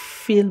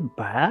feel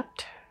bad.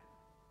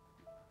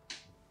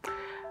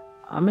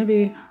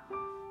 Maybe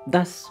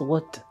that's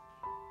what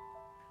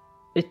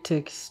it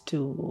takes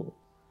to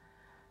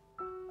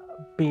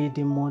be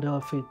the mother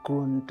of a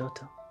grown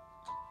daughter.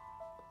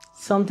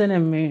 Something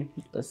in me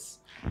that's...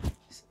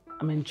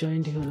 I'm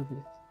enjoying the whole of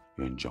it.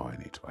 You're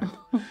enjoying it, right?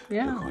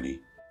 Yeah. Look, honey,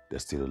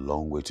 there's still a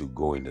long way to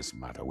go in this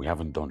matter. We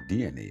haven't done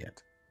DNA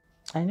yet.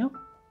 I know.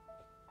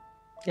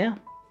 Yeah.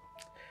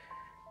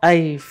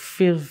 I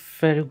feel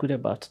very good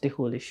about the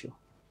whole issue.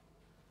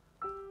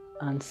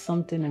 And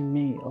something in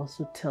me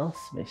also tells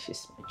me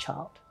she's my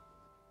child.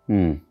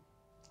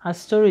 Her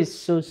story is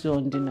so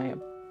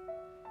undeniable.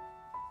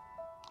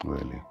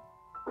 Really?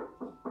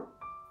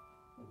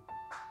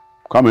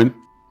 Come in.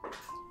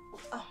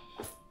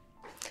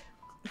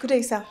 Good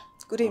day, sir.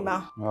 Good day,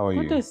 ma. How are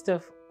you? Good day,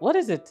 Steph. What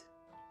is it?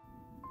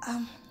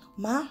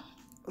 Ma,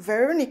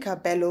 Veronica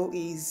Bello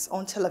is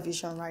on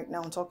television right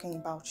now talking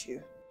about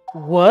you.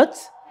 What?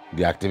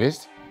 The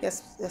activist?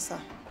 Yes, sir.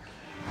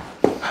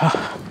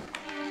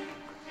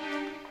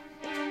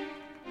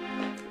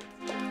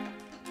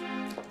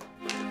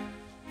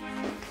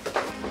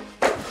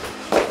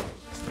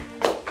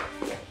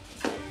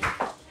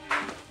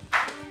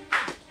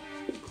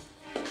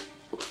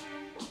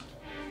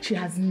 She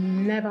has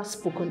never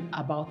spoken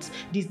about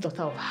this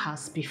daughter of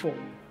hers before.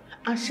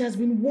 And she has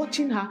been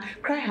watching her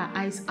cry her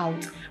eyes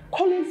out,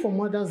 calling for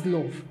mother's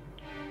love,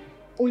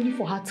 only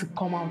for her to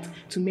come out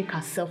to make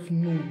herself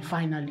known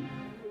finally.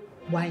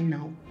 Why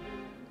now?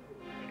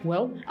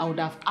 Well, I would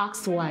have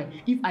asked why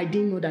if I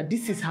didn't know that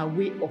this is her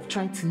way of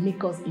trying to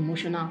make us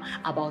emotional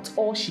about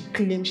all she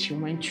claims she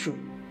went through.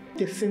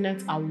 The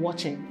students are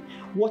watching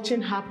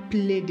her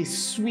play the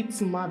sweet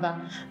mother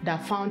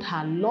that found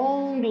her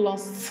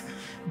long-lost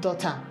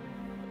daughter,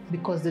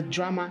 because the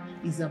drama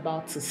is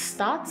about to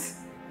start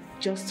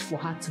just for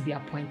her to be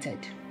appointed.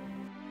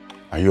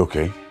 Are you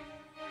okay?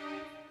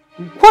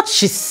 What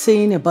she's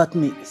saying about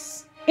me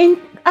is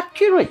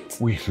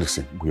inaccurate.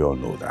 Listen, we all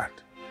know that.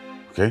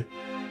 Okay?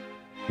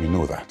 We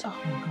know that. Oh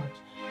my God.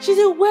 She's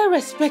a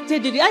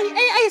well-respected lady.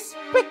 I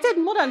expected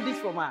more than this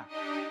from her.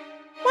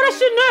 What does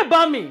she know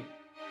about me?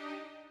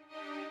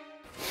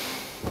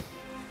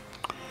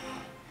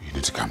 You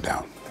need to calm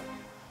down.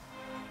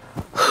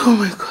 Oh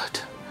my God.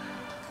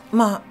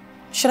 Ma,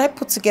 should I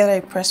put together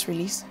a press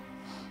release?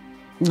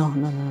 No.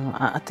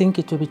 I think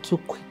it will be too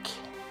quick.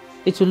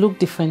 It will look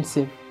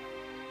defensive.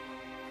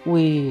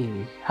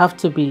 We have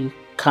to be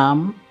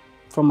calm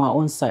from our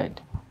own side.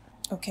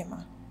 Okay, ma.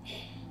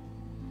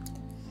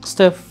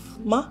 Steph.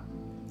 Ma?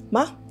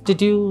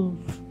 Did you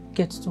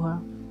get to her?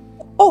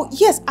 Oh,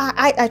 yes.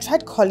 I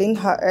tried calling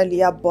her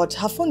earlier, but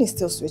her phone is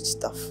still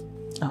switched off.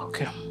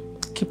 Okay.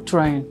 Keep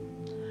trying.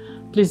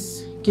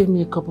 Please give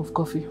me a cup of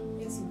coffee.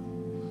 Yes, ma'am.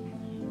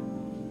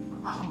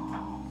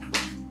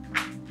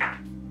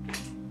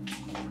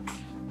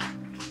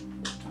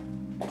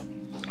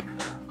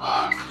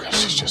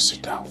 Let's just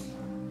sit down.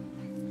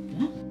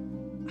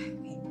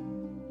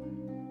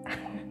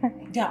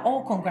 They are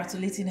all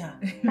congratulating her.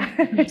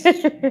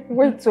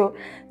 Wait, so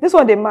this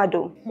one they mad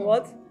though.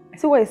 What?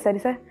 See what he said?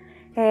 He said,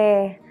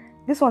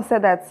 this one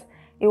said that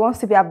he wants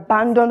to be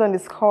abandoned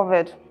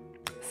undiscovered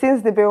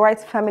since the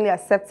White family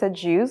accepted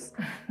Jews.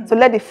 So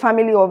let the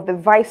family of the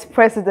vice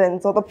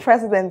president or the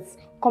president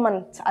come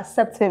and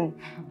accept him.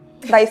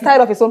 That he's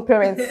tired of his own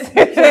parents.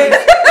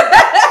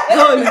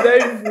 No, he's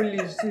very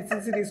foolish. See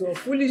this one,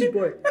 foolish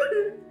boy.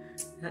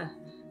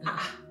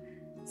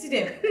 See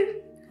them,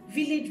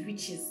 village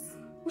witches.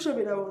 Who should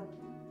be that one?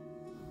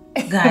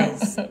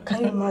 Guys,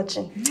 can you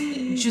imagine?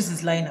 Juice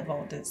is lying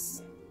about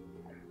this.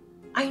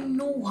 I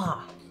know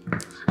her.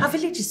 Her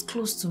village is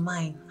close to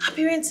mine. Her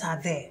parents are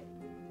there.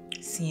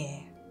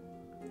 See,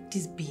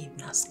 this babe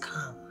now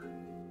scam.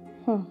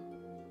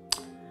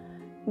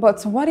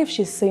 But what if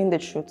she's saying the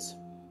truth?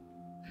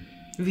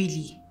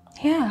 Really?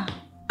 Yeah.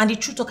 And the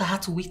truth talker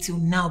had to wait till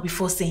now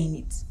before saying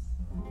it.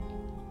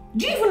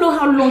 Do you even know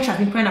how long she's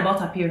been crying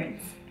about her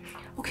parents?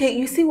 Okay,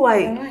 you see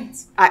why Right.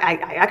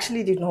 I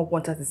actually did not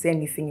want her to say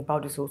anything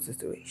about this whole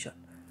situation.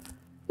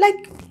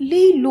 Like,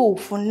 lay low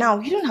for now.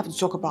 You don't have to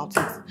talk about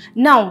it.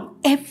 Now,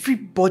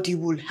 everybody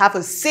will have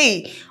a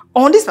say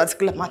on this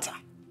particular matter.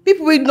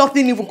 People with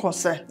nothing even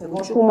concerned.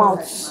 Come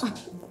out.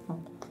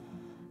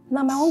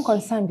 Now, my own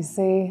concern be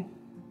say,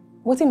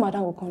 what if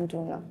madam will come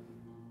do now?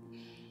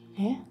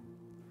 Eh?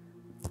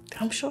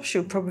 I'm sure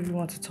she'll probably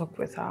want to talk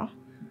with her.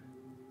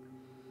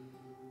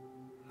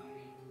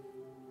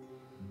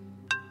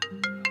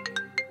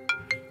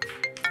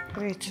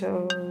 Wait,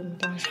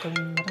 madam is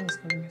calling me.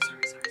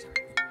 Sorry.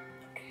 Okay.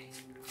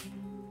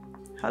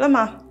 Hello,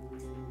 ma.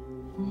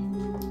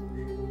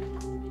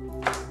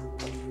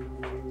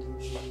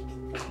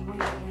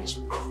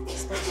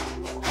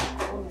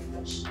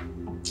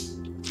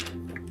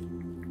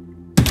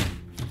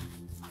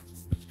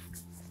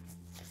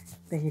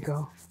 There you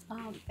go.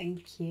 Oh,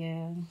 thank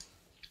you.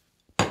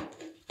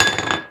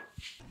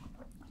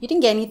 You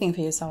didn't get anything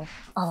for yourself?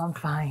 Oh, I'm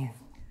fine.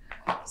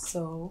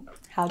 So,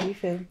 how do you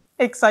feel?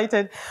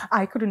 Excited.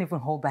 I couldn't even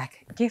hold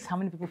back. Guess how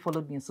many people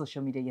followed me on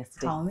social media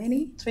yesterday? How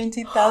many?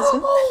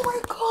 20,000? Oh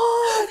my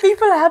God!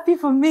 People are happy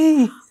for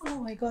me. Oh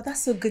my God,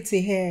 that's so good to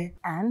hear.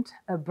 And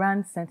a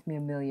brand sent me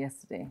a mail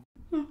yesterday.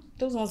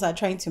 Those ones are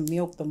trying to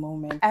milk the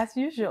moment. As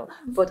usual.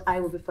 But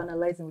I will be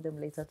finalizing with them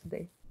later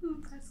today.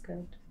 That's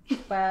good.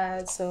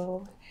 But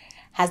so,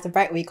 has the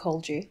Brightway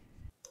called you?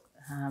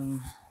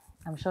 I'm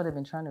sure they've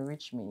been trying to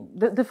reach me.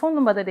 The phone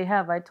number that they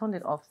have, I turned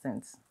it off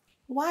since.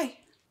 Why?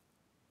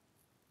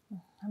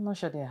 I'm not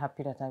sure they're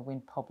happy that I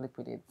went public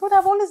with it. But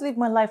I've always lived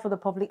my life for the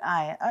public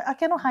eye. I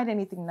cannot hide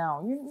anything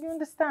now. You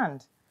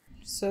understand?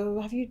 So,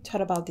 have you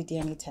thought about the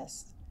DNA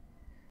test?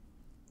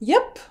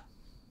 Yep.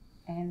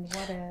 And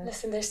what else?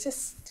 Listen, there's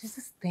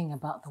this thing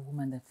about the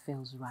woman that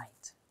feels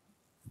right.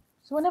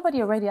 So whenever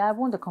they're ready, I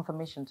want the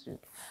confirmation too.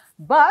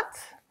 But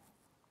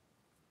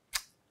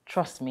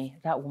trust me,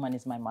 that woman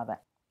is my mother.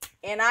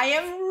 And I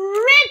am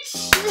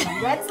rich!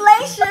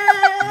 Congratulations!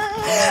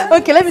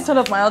 Okay, let me turn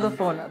off my other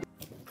phone.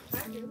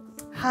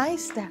 Hi,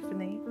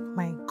 Stephanie.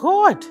 My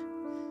God.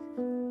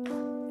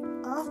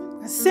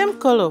 Same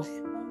color.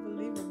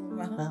 Unbelievable,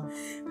 Wow.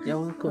 You're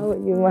welcome. How are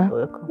you, ma?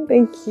 You're welcome.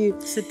 Thank you.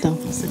 Sit down,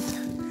 sit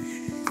down.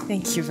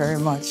 Thank you very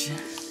much.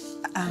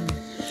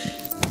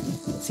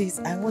 Sis,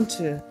 I want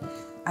to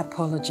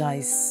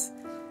apologize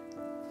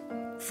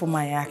for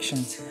my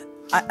actions.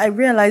 I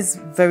realized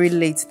very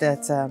late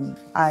that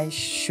I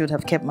should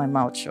have kept my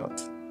mouth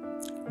shut.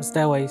 Was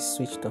that why you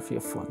switched off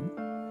your phone?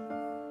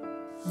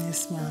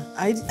 Yes, ma'am.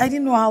 I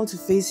didn't know how to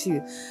face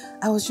you.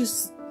 I was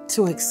just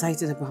too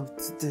excited about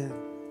the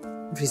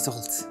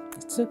result.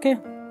 It's okay.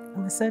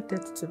 I'm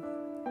excited too.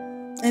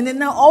 And then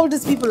now all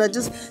these people are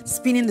just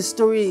spinning the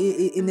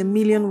story in a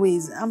million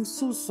ways. I'm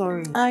so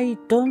sorry. I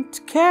don't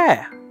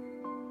care.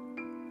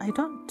 I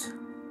don't.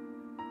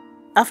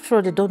 After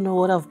all, they don't know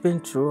what I've been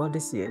through all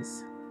these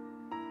years.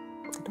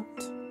 They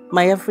don't.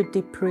 My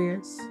everyday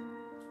prayers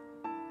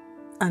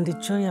and the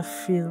joy I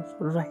feel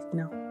right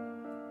now,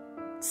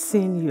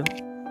 seeing you,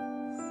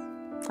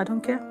 I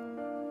don't care.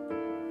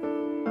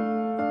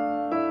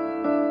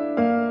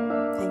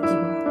 Thank you.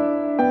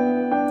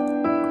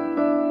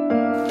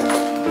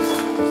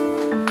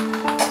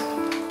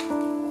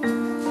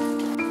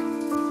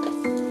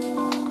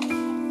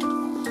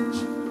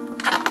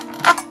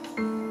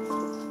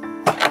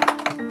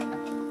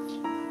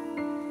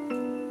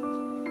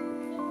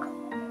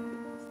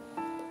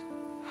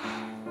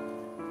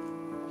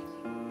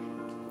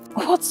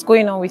 What's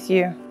going on with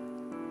you?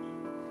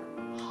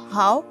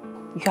 How?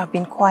 You have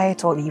been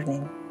quiet all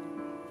evening.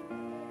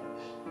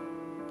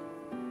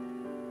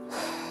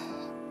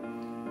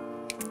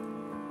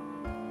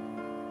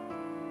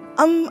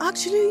 I'm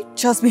actually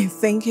just been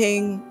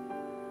thinking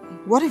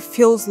what it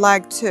feels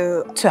like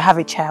to have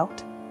a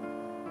child?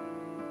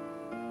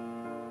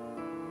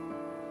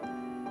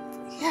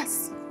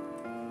 Yes.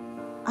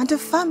 And a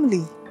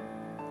family.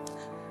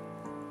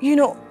 You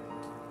know,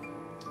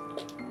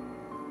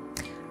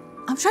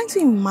 I'm trying to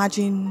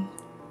imagine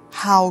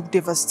how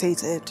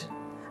devastated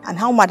and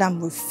how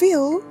Madam will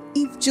feel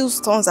if Jules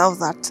turns out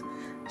that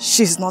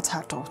she's not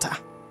her daughter.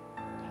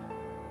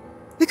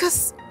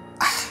 Because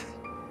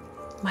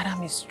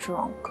Madam is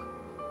strong.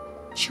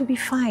 She'll be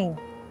fine.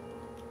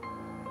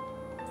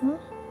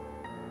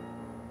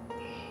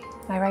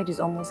 My ride is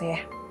almost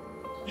here.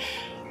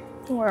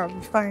 Don't worry, I'll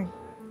be fine.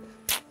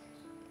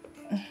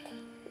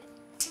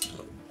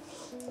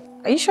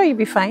 Are you sure you'll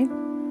be fine?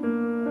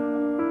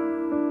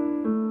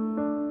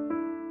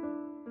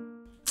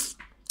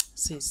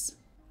 Sis,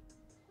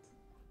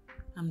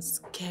 I'm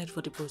scared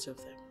for the both of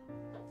them.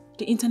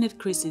 The internet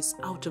craze is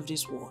out of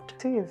this world.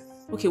 It is.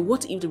 Okay,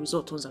 what if the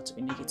result turns out to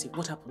be negative?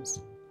 What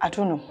happens? I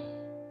don't know.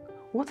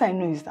 What I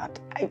know is that,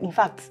 in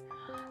fact,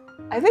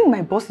 I think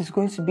my boss is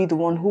going to be the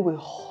one who will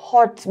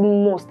hurt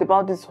most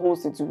about this whole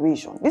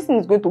situation. This thing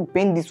is going to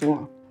pain this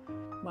woman.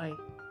 Why?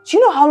 Do you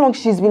know how long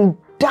she's been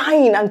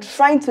dying and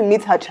trying to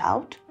meet her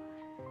child?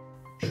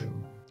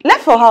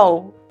 Left for her,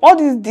 all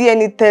this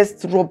DNA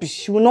test rubbish,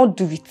 she will not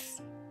do it.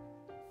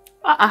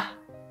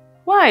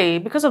 Why?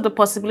 Because of the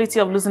possibility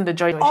of losing the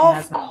joy she has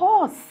now. Of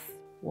course.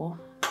 Well,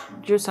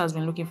 Jules has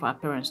been looking for her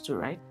parents too,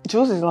 right?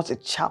 Jules is not a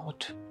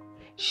child.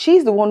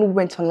 She's the one who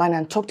went online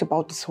and talked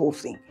about this whole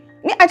thing.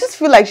 I just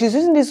feel like she's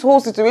using this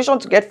whole situation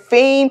to get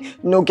fame,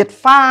 get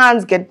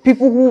fans, get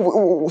people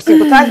who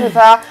sympathize with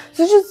her.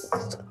 So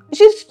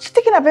she's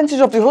taking advantage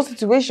of the whole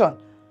situation.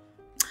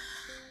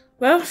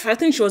 Well, I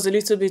think she was a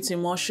little bit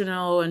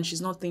emotional and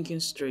she's not thinking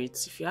straight.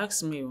 If you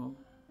ask me,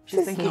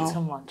 she's thinking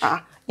too much.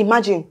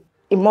 Imagine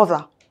a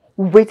mother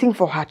waiting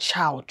for her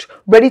child,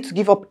 ready to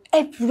give up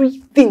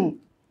everything.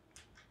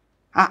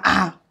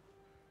 I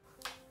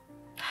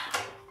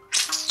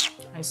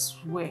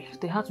swear,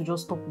 they had to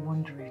just stop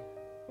wondering.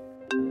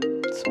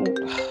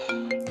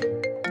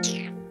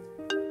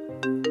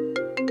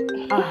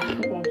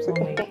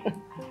 Mommy.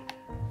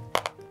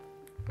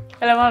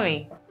 Hello,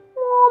 Mommy.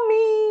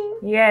 Mommy.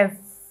 Yes.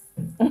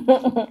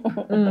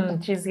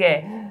 She's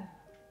here.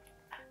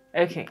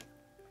 Okay.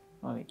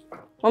 Mommy.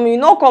 Mommy, you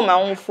not call my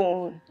own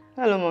phone.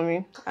 Hello,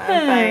 Mommy.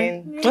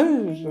 I'm fine.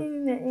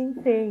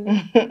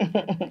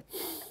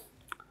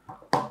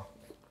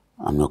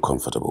 I'm not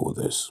comfortable with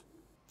this.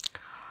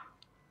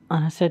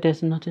 And I said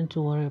there's nothing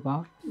to worry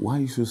about. Why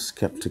are you so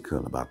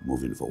skeptical about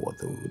moving forward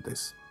with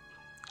this?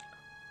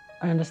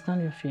 I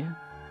understand your fear.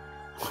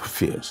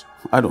 Fears?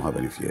 I don't have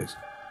any fears.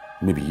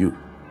 Maybe you.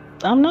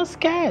 I'm not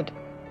scared.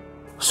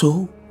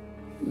 So,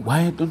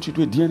 why don't you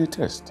do a DNA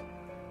test?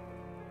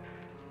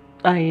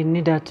 I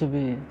need her to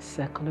be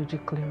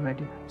psychologically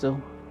ready.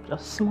 So,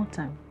 just small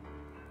time.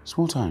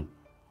 Small time?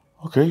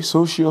 Okay,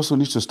 so she also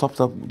needs to stop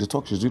the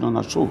talk she's doing on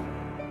her show.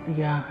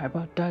 Yeah,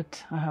 about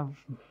that, I have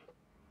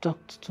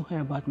talked to her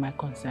about my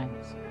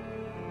concerns.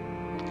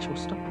 She'll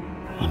stop.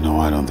 No,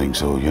 I don't think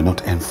so. You're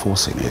not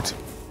enforcing it.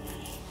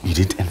 You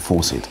didn't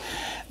enforce it.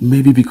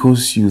 Maybe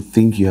because you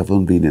think you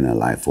haven't been in her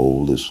life for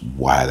all this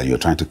while and you're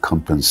trying to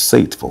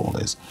compensate for all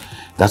this.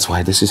 That's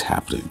why this is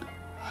happening.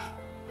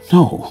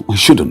 No, we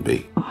shouldn't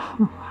be.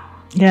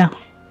 Yeah.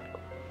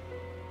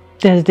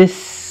 There's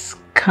this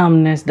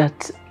calmness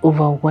that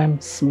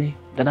overwhelms me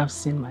that I've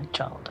seen my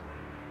child.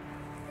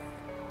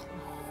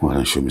 Well,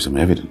 then show me some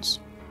evidence.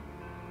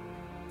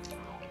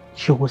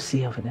 You will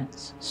see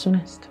evidence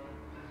soonest.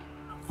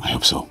 I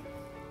hope so.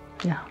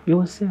 Yeah, you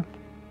will see.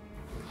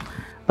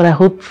 But I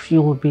hope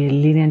you will be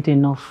lenient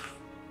enough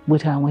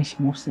with her when she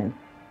moves in.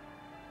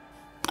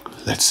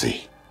 Let's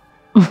see.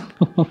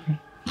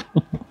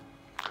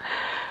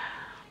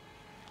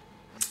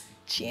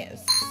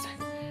 Cheers.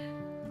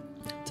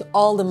 To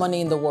all the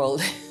money in the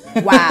world.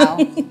 Wow,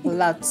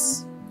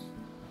 lots.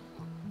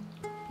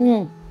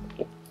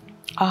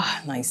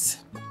 Nice.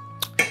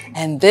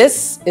 And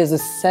this is the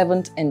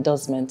 7th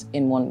endorsement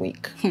in 1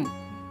 week.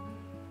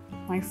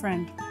 My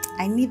friend,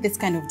 I need this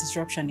kind of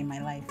disruption in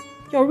my life.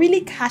 You're really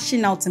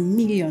cashing out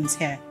millions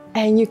here.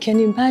 And you can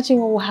imagine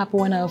what will happen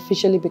when I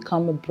officially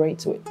become a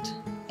braidweight.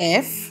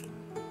 If?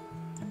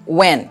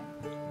 When?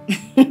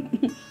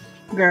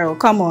 Girl,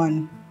 come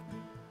on.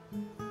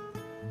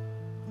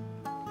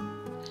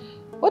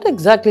 What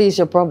exactly is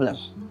your problem?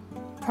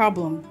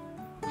 Problem?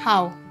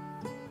 How?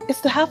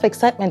 It's the half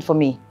excitement for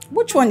me.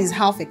 Which one is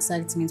half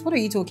excitement? What are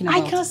you talking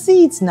about? I can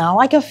see it now.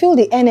 I can feel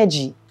the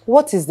energy.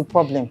 What is the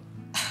problem?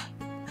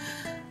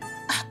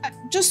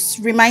 Just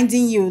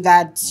reminding you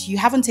that you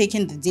haven't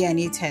taken the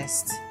DNA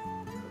test.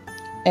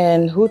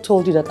 And who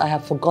told you that I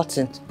have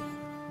forgotten?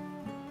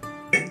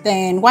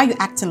 Then why are you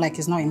acting like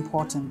it's not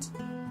important?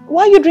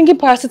 Why are you drinking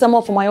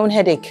paracetamol for my own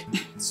headache?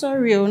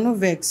 Sorry, no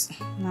vex.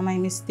 Not my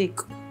mistake.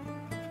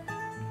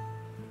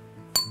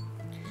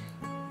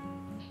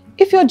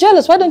 If you're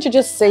jealous, why don't you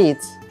just say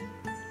it?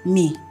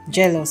 Me?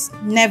 Jealous?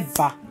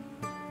 Never.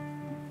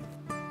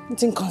 It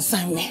didn't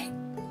concern me.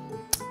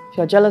 If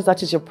you're jealous,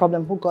 that is your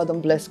problem. Who God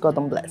don't bless, God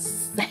don't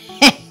bless.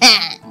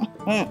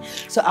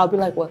 So I'll be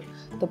like, what?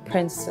 The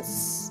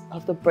princess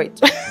of the braid.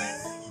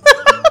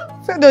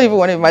 I don't even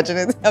want to imagine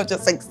it. I'm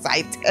just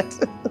excited.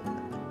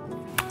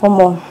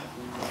 Omo,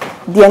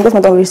 the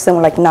endorsement don't reach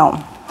someone like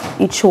now.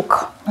 It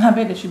choke. I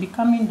bet they should be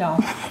coming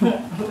down.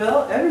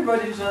 Well,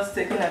 everybody's just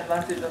taking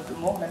advantage of the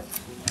moment.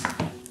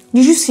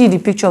 Did you see the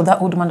picture of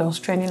that old man that was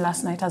training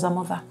last night as a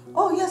mother?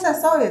 Oh, yes, I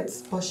saw it.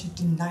 But she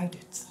denied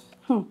it.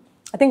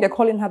 I think they're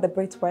calling her the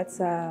Great White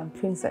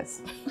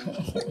Princess.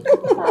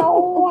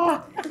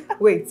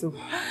 Wait, so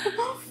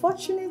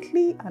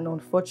fortunately and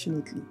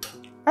unfortunately,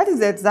 that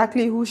is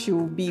exactly who she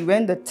will be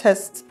when the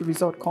test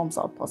result comes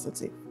out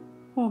positive.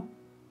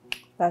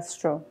 That's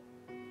true.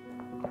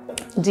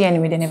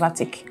 DNA they never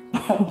take.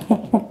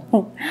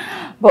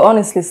 But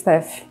honestly,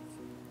 Steph,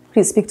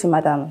 please speak to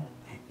Madam.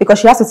 Because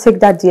she has to take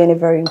that DNA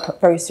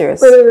very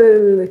serious.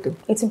 Wait.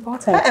 It's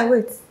important.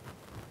 Wait.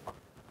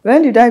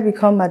 When did I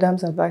become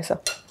Madam's advisor?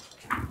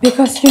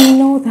 Because you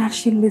know that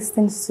she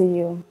listens to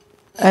you.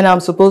 And I'm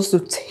supposed to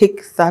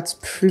take that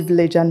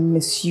privilege and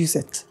misuse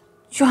it.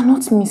 You are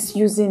not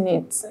misusing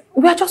it.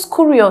 We are just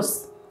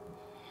curious.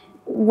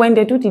 When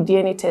they do the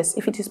DNA test,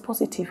 if it is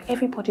positive,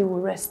 everybody will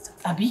rest.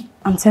 Abby?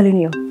 I'm telling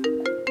you.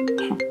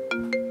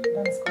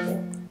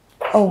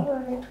 Oh.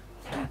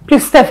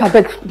 Please, Steph, I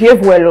beg,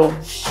 behave well.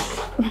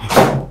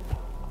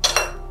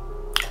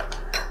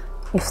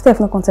 If Steph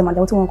no consent,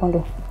 Madam, what do you want to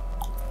do?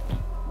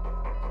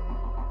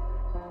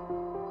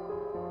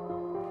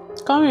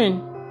 Come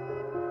in.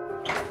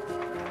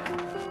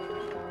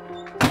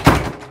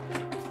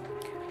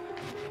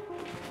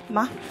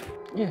 Ma?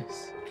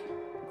 Yes.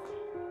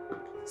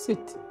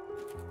 Sit.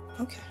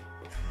 Okay.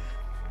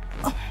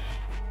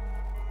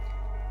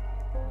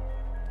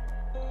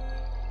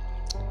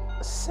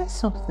 Say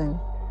something.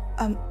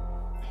 I'm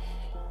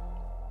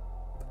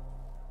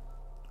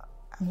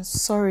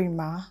sorry,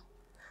 Ma.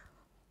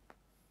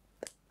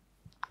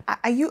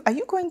 Are you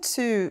going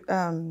to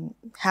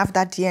have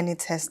that DNA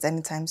test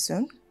anytime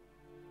soon?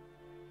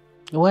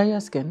 Why are you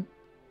asking?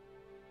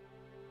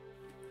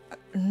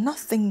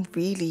 Nothing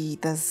really.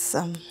 There's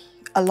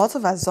a lot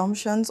of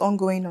assumptions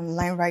ongoing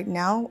online right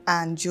now,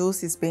 and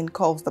Jules is being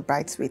called the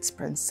bridesmaid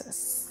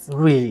princess.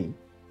 Really?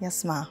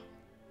 Yes, Ma.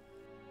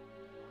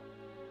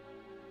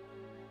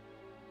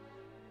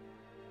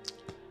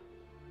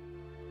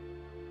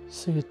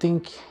 So you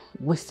think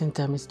wasting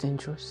time is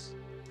dangerous?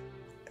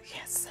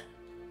 Yes.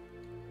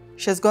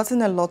 She's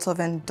gotten a lot of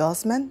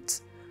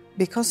endorsement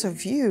because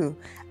of you,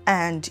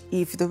 and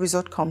if the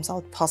result comes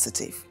out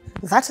positive,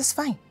 that is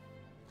fine.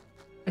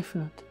 If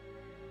not?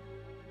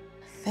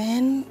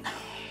 Then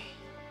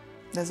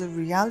there's a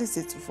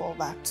reality to fall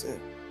back to.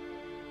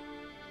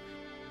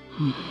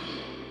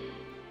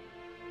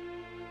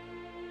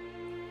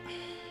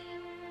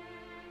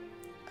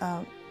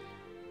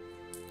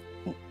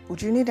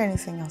 Would you need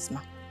anything else,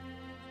 Ma?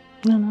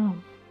 No,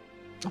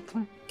 I'm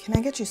fine. Can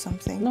I get you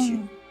something?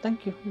 No,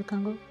 thank you. You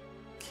can go.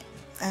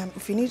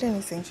 If you need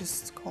anything,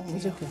 just call me.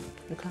 It's okay.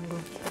 You can go.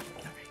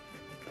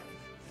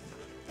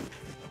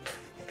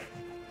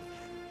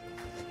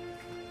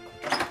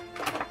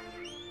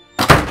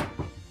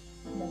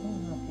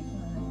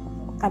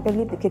 I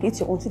believe the kid eats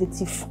your own to the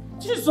teeth.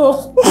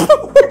 Jesus!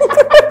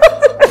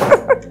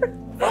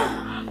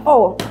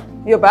 Oh,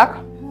 you're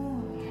back?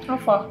 How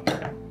far?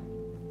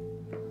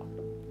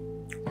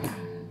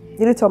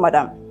 Did you tell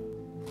Madam?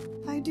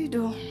 I did,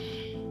 oh.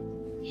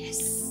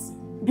 Yes.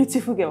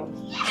 Beautiful girl.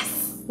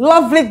 Yes.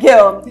 Lovely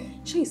girl.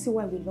 Sure, you see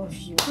why we love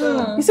you.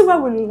 You see why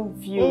we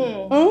love you.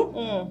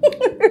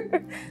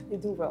 You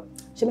do well.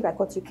 She make I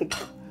cut you cake.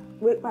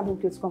 Wait, my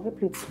plate, come,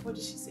 please. What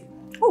did she say?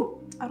 Oh,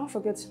 I don't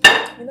forget.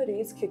 You know they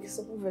eat cake,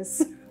 so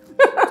obvious.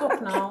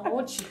 Talk now.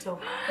 What did she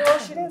talk? Well,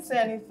 she didn't say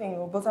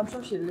anything, but I'm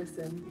sure she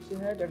listened. She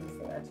heard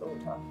everything I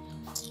told her.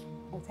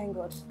 Oh, thank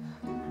God.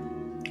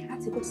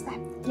 That's a good step.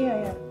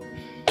 Yeah.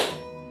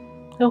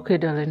 Okay,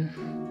 darling.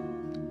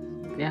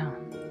 Yeah,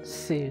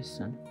 see you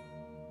soon.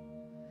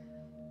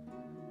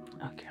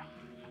 Okay.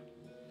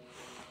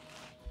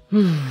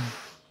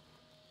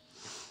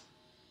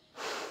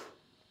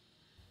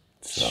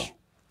 So,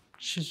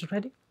 she's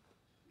ready?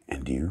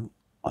 And you?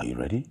 Are you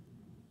ready?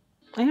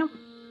 I am.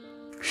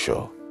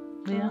 Sure.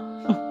 Yeah.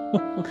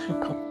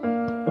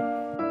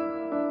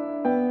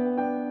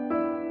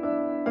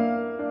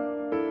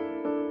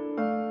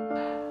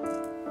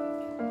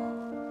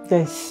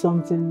 There's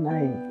something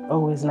I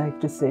always like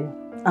to say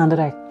and that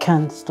I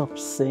can't stop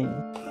saying.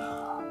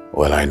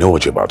 Well, I know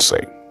what you're about to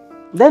say.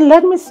 Then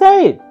let me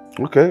say it.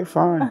 Okay,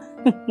 fine.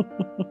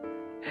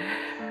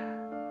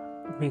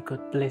 May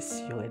God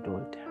bless you,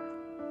 Edward,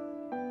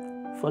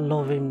 for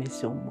loving me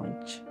so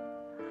much,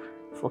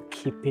 for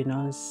keeping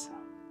us,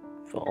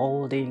 for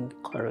all the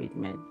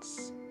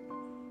encouragements,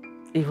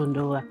 even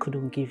though I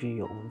couldn't give you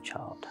your own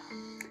child.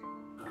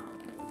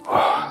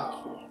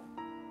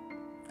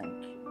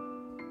 Thank you.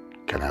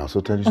 Can I also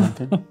tell you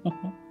something?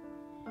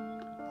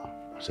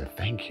 I said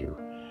thank you.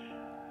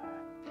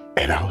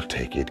 And I'll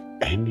take it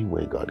any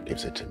way God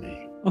gives it to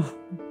me. I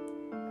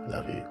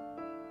love you.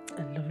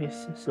 I love you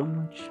so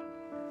much.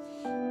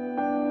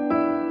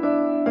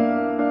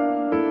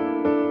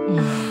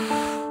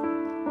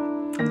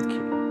 Thank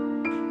you.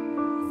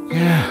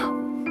 Yeah.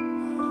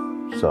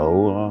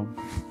 So,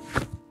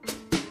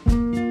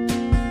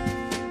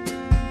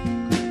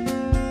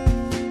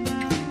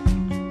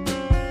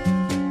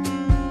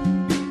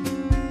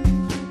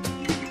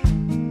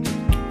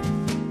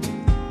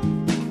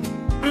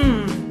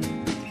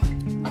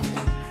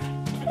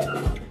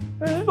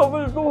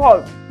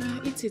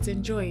 Eat it,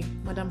 enjoy.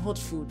 Madam Hot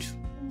Food.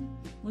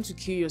 Want to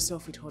kill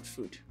yourself with hot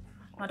food.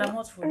 Madam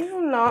Hot Food.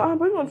 No,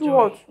 but you want to Enjoy.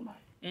 what?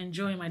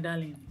 Enjoy, my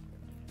darling.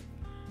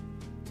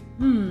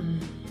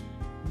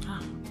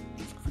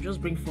 If you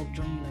just bring fork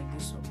join you like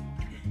this, so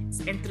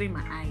it's entering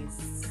my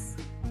eyes.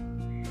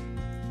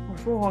 I'm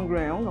so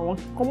hungry. I want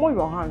to come on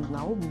your hands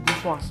now. What will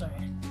this one? Sorry.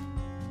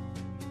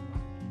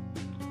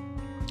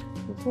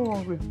 I'm so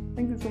hungry.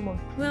 Thank you so much.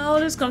 Well, I'll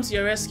always come to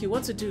your rescue.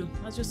 What to do?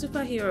 As your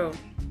superhero.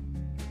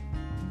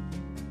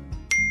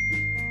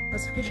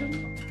 Classification?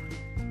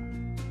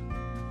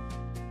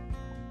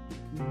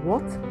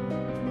 What?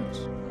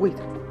 Wait.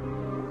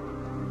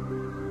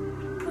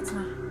 What's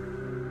that?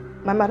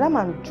 My madam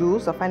and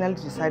Jules have finally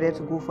decided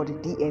to go for the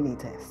DNA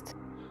test.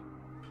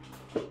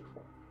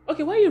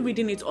 Okay, why are you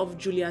reading it off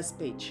Julia's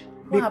page?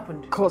 What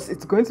happened? Because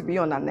it's going to be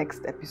on our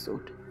next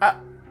episode.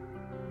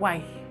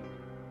 Why?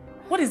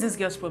 What is this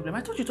girl's problem?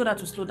 I thought you told her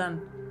to slow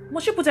down.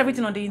 Must she put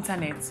everything on the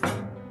internet?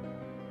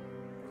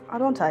 I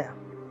don't tire.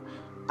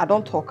 I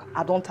don't talk.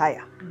 I don't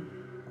tire.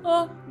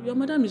 Oh, your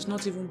madam is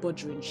not even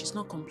bothering. She's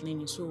not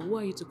complaining. So who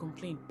are you to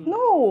complain?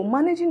 No,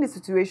 managing the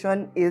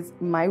situation is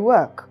my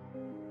work.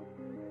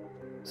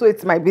 So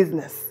it's my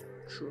business.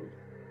 True.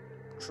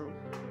 True.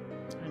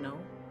 I know.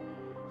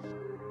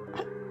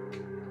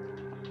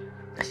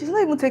 She's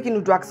not even taking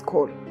Udrag's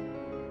call.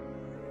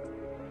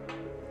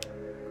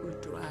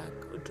 Udrag.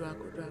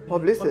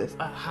 Publicist.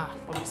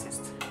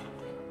 Publicist.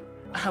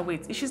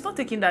 Wait, if she's not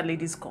taking that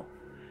lady's call,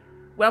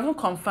 we haven't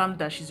confirmed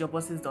that she's your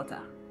boss's daughter.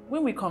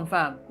 When we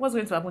confirm, what's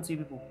going to happen to you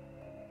people?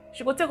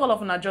 She go take all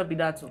of her job with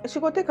that too. She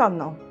go take her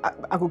now.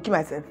 I go kill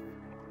myself.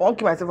 I won't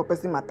kill myself for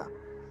person matter.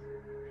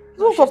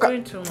 No, she's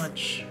doing too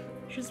much.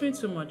 She's doing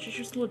too much. You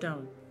should slow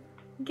down.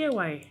 Get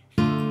why?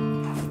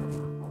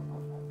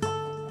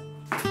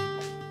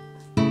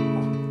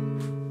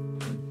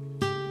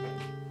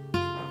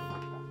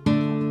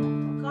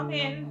 Come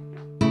in.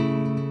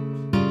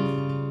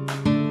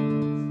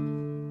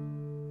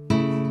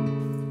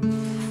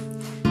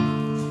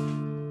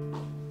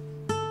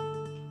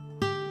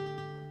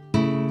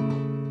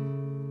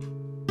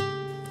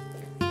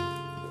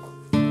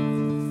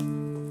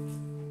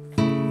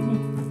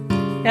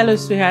 Hello,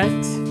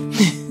 sweetheart.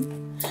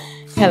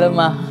 Hello,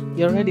 Ma.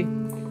 You're ready?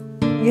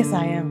 Yes,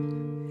 I am.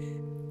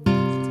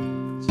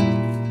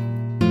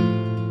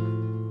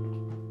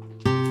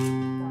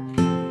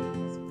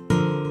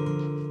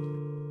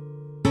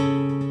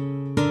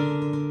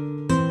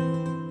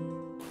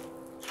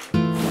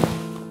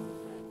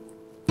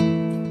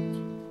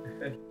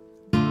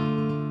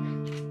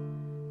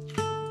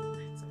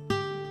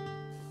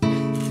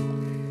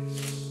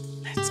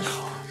 Let's go.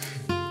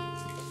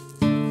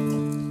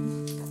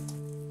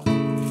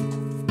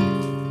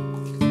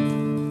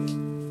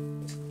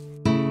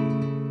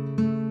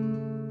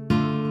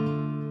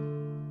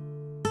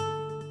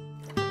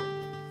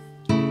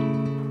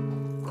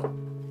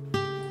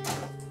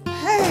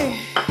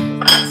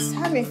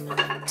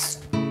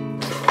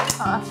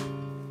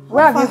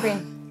 Where have you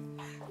been?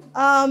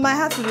 I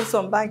had to do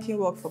some banking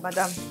work for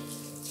madam.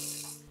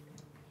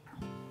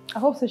 I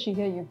hope so she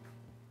hear you.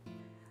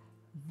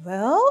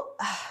 Well,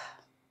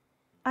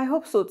 I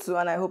hope so too,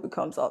 and I hope it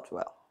comes out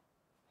well.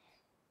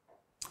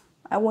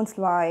 I won't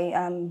lie,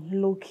 I'm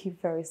low-key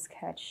very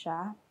scared,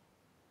 Sha.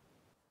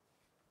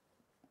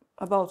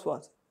 About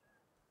what?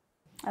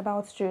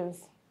 About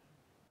Jules.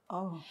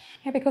 Oh.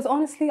 Yeah, because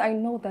honestly, I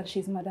know that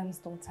she's Madam's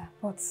daughter,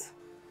 but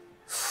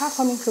her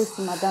coming close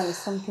to Madam is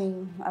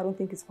something I don't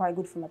think is quite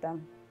good for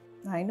Madam.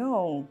 I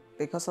know,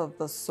 because of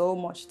the so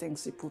much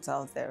things she put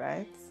out there,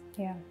 right?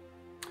 Yeah.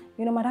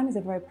 You know, Madam is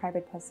a very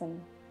private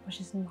person, but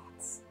she's not.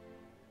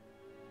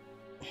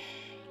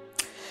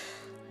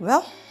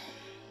 Well,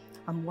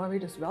 I'm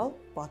worried as well,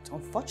 but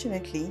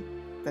unfortunately,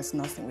 there's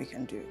nothing we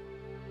can do.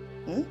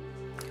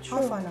 True.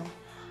 How far now?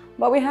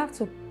 But we have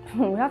to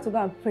go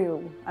and pray.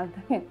 And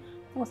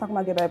what's talking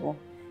about the Bible?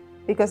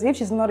 Because if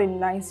she's not a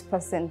nice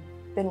person,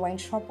 then we're in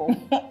trouble.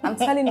 I'm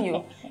telling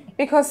you.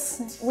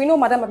 Because we know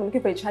Madam has been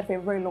looking for a child for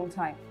a very long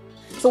time.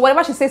 So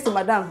whatever she says to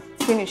Madam,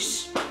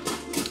 finish.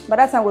 By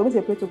that time, we're going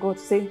to pray to God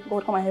to say,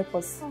 God, come and help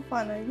us. Oh,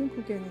 fine, I didn't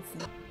cook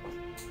anything.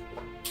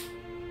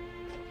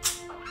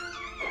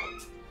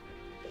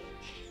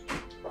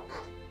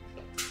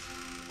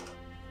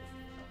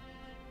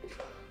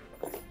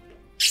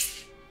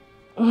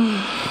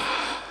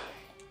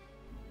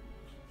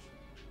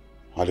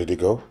 How did it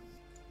go?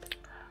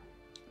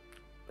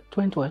 It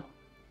went well.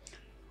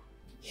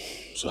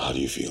 So how do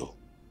you feel?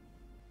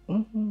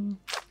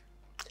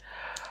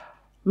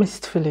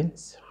 Mixed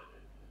feelings.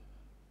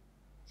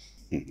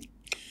 You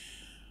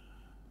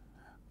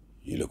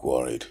look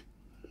worried.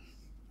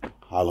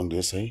 How long did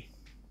it say?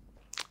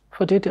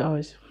 48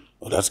 hours.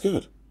 Oh, that's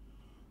good.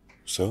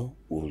 So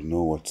we'll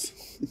know what's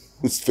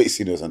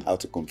facing us and how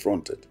to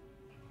confront it.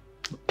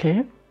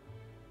 Okay.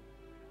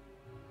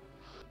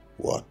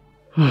 What?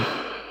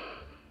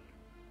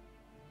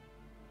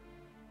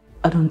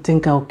 I don't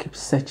think I'll keep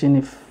searching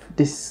if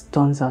this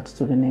turns out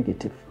to be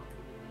negative.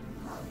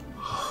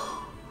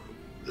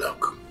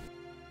 Look.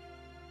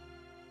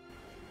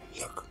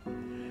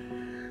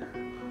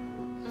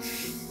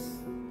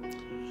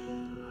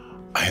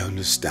 I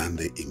understand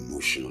the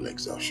emotional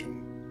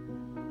exhaustion,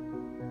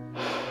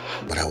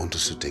 but I want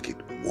us to take it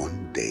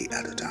one day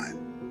at a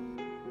time.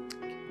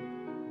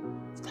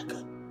 Is that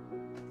good?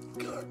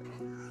 Good.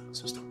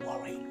 So stop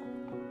worrying.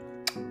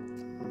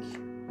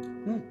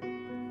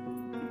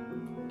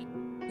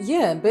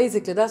 Yeah,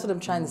 basically, that's what I'm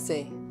trying to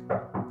say.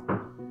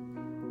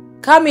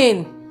 Come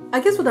in. I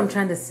guess what I'm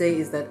trying to say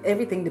is that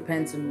everything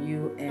depends on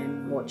you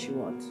and what you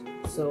want.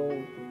 So,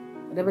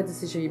 whatever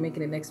decision you make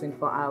in the next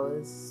 24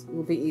 hours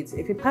will be it.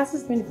 If it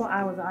passes 24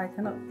 hours, I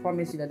cannot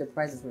promise you that the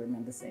prices will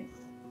remain the same.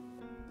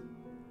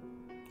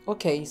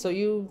 Okay, so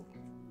you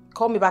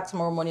call me back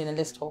tomorrow morning and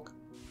let's talk.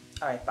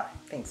 All right, bye.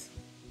 Thanks.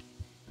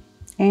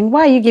 And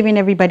why are you giving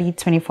everybody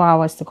 24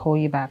 hours to call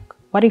you back?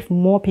 What if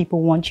more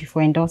people want you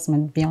for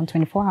endorsement beyond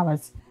 24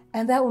 hours?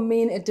 And that will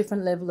mean a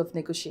different level of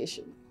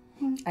negotiation.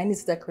 I need to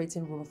start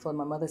creating room for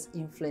my mother's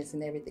influence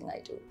in everything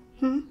I do.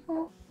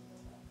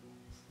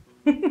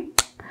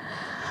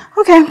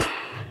 Okay.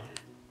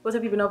 What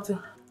have you been up to?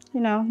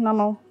 You know,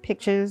 normal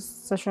pictures,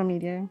 social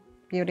media,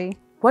 beauty.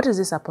 What is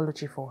this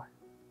apology for?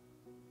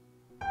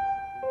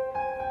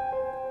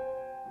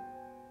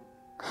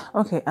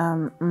 Okay,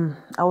 I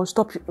will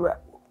stop you.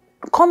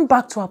 Come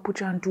back to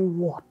Abuja and do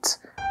what?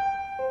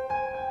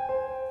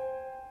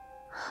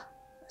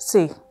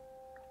 Say,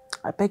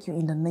 I beg you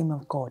in the name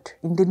of God,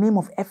 in the name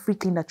of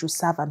everything that you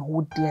serve and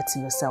hold dear to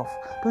yourself,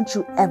 don't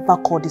you ever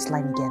call this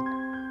line again.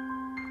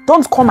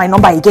 Don't call my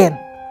number again.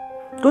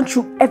 Don't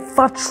you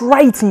ever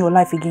try it in your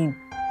life again.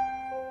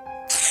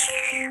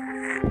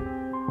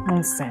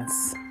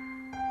 Nonsense.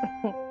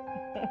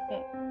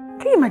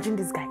 Can you imagine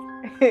this guy?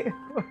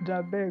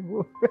 I beg.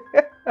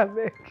 I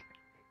beg.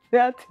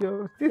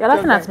 You're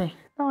laughing at me.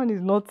 That one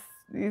is not.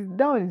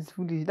 That one is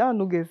foolish. That one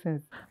no get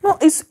sense. No,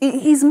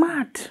 he's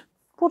mad.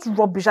 What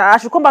rubbish. I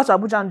should come back to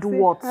Abuja and do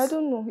what? I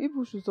don't know.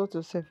 You should sort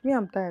yourself. Me,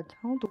 I'm tired.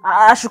 I want to.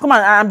 I should come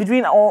and be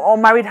doing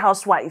unmarried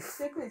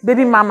housewife.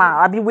 Baby mama,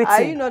 I'll be waiting.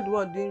 Are you not the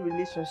one doing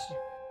relationship?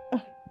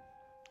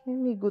 Let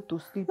me go to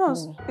sleep.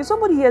 No, if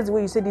somebody hears the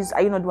way you say this,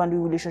 are you not the one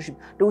doing relationship?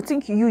 They will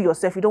think you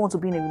yourself, you don't want to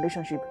be in a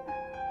relationship.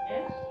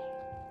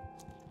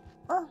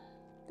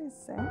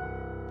 This,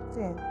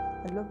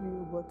 I love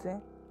you, but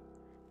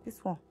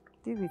this one,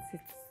 deal with it.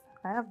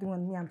 I have the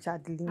one me I'm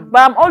chatting. But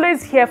I'm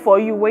always here for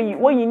you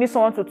when you need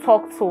someone to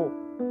talk to.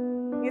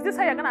 Is this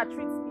how you're gonna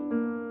treat me?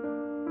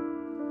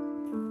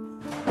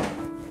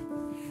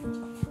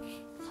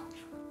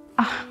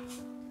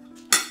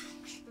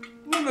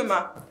 Move,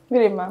 ma. Good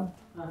day, ma'am.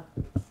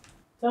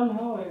 Tell me,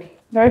 how are you?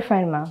 Very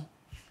fine, ma'am.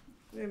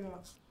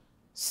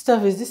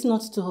 Steph, is this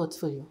not too hot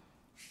for you?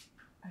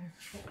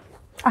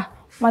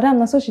 Madam,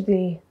 that's what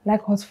she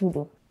like hot food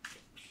though.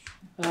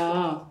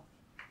 Ah.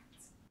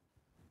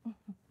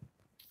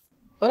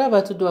 What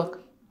about to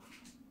work?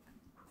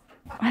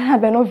 I've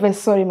been over.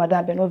 Sorry, madam,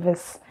 I've been over.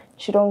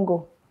 She don't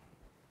go.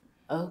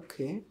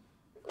 Okay.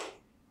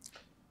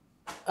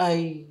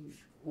 I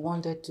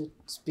wanted to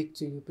speak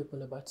to you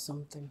people about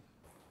something.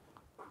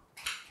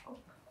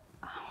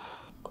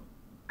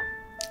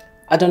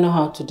 I don't know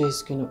how today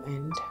is going to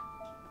end.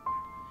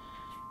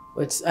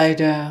 But it's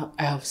either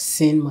I have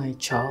seen my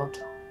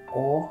child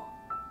or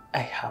I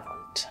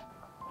haven't.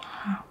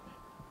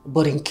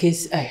 But in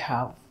case I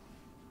have,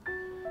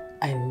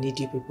 I need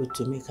you people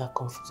to make her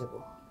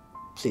comfortable.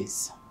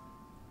 Please.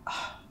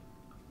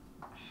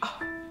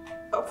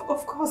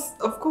 Of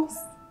course.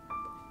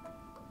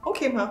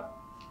 Okay, ma.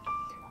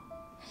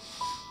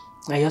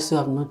 I also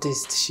have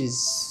noticed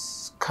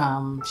she's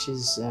calm,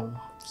 she's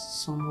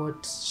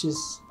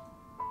she's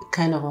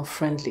kind of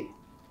unfriendly.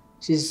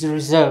 She's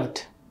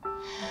reserved.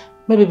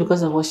 Maybe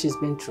because of what she's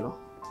been through.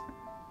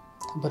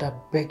 But I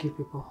beg you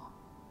people,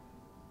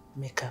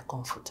 make her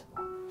comfortable.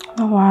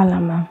 No,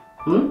 ma'am.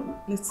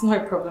 It's not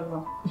a problem,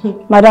 ma.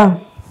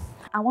 Madam,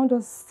 I want to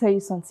just tell you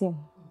something.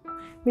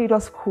 Make it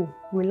just cool,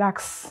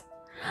 relax.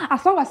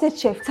 As long as I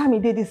chef, tell me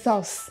they this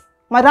house.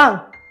 Madam,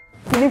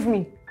 believe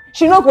me,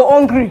 she not go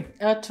hungry.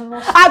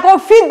 I go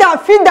feed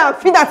that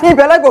thing,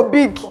 but I go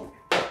big.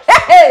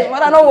 Hey,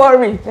 madam, don't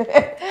worry.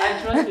 I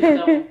trust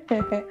you.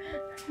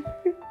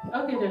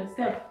 Okay then,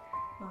 step.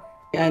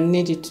 I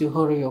need you to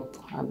hurry up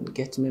and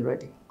get me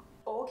ready.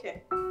 Oh,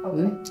 okay.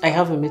 I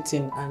have a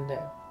meeting and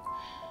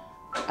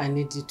I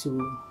need you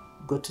to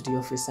go to the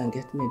office and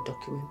get me a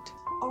document.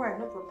 All right,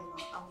 no problem.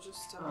 I'll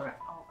just, I'll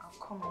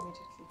come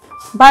immediately.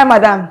 Bye,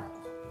 madam.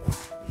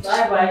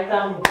 Bye,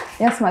 Tam.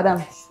 Yes,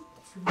 madam.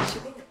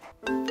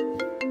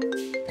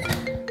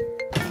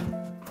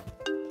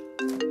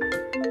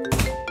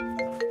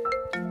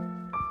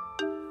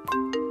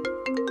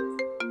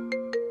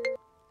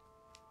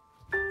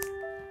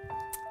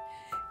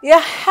 Yeah,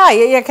 hi.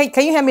 Yeah, can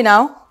you hear me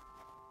now?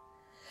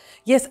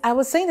 Yes, I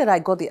was saying that I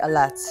got the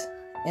alert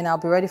and I'll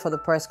be ready for the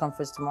press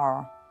conference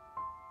tomorrow.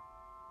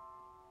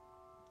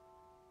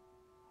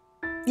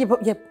 Yeah,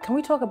 but can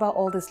we talk about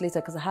all this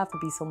later? Because I have to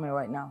be somewhere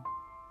right now.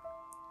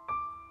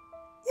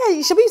 Yeah,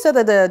 Shabi said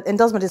that the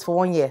endorsement is for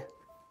 1 year.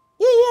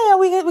 Yeah,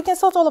 we can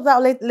sort all of that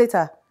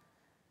later.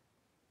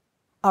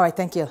 All right,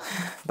 thank you.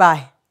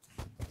 Bye.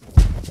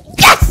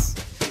 Yes!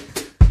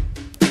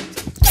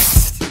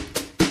 Yes!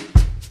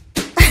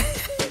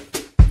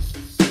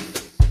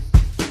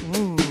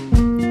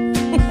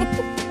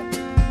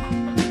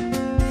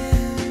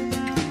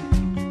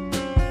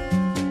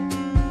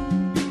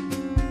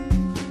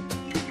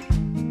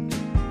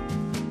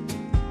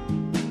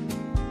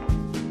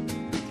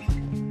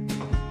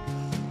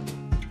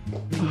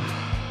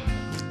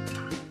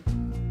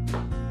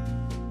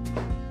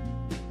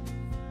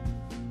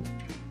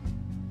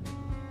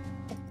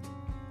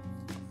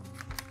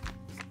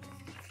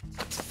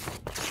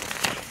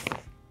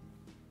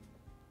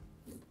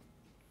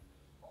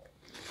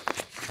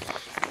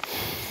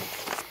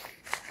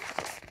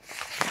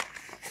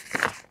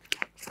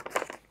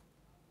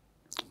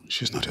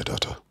 She's not your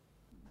daughter.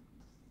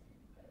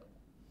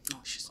 No,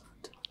 she's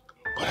not.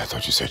 But I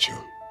thought you said you.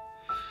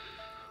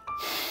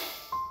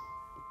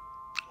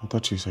 I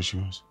thought you said she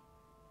was.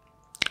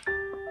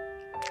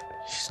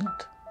 She's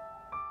not.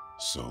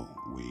 So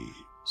we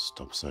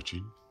stop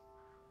searching?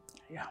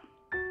 Yeah.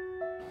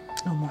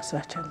 No more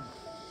searching.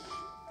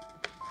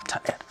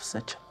 Tired of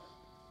searching.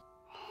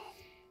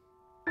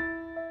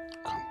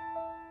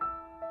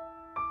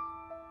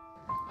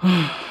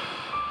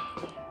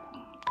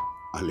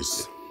 At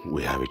least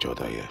we have each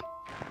other here.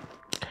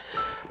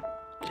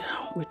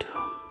 Yeah, we do.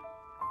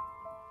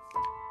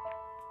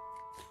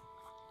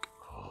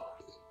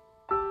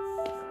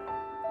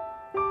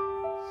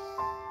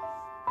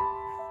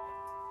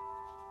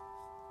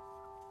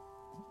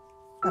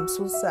 I'm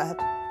so sad.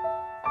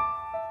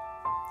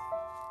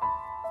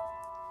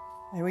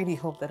 I really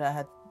hope that I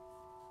had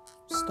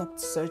stopped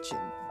searching.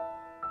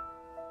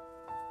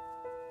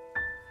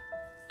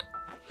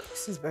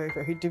 This is very,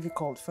 very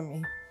difficult for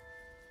me.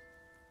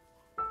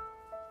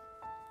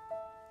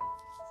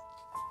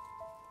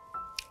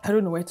 I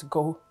don't know where to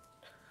go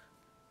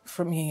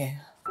from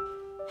here.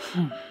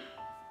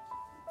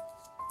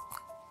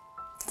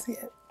 See,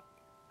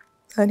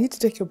 I need to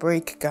take a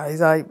break,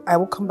 guys. I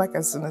will come back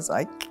as soon as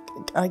I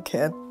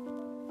can.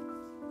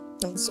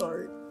 I'm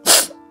sorry.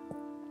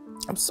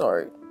 I'm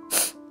sorry.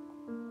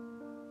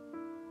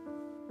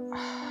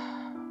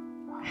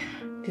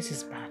 This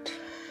is bad.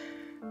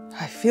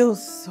 I feel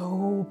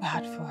so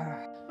bad for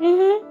her.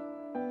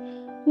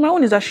 My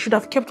own is I should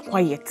have kept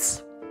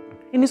quiet.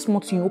 Any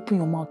small thing, you open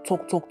your mouth,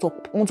 talk. I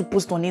want to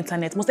post it on the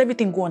internet. Must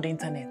everything go on the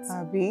internet?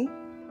 Abby?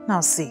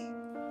 Now see.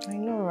 I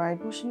know, right?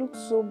 But she looks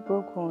so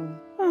broken.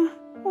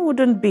 Who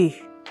wouldn't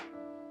be?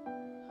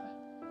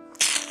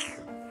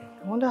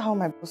 I wonder how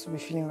my boss will be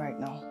feeling right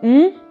now.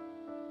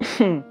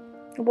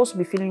 Your boss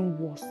will be feeling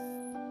worse.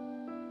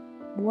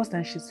 Worse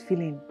than she's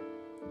feeling.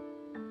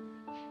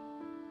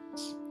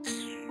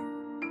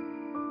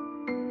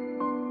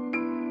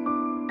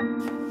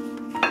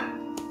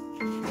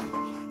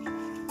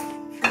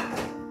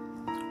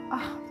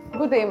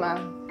 Good day, ma'am.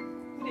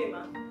 Good day,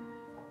 ma'am.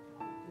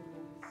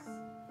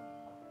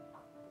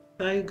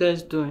 How are you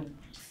guys doing?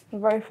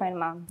 Very fine,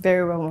 ma'am.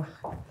 Very well.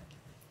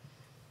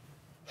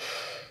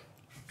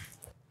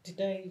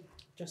 Did I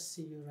just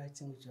see you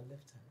writing with your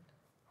left hand?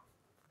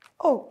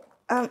 Oh,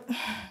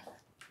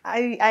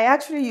 I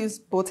actually use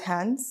both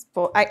hands,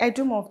 but I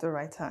do more of the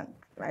right hand.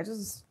 I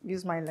just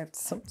use my left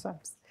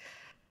sometimes.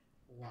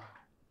 Wow.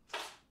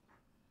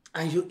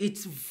 And you eat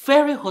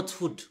very hot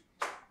food.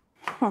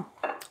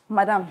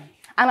 Madam,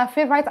 and her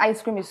favorite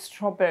ice cream is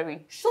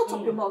strawberry. Shut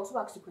up your mouth to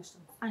ask the question.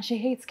 And she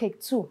hates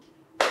cake too.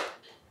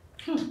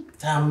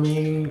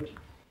 Tammy,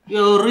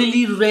 you're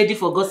really ready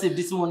for gossip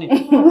this morning. I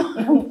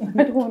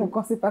don't want to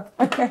gossip at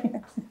all.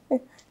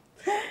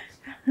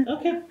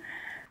 Okay.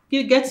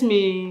 You get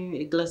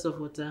me a glass of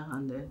water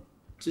and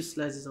 2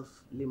 slices of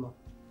lemon.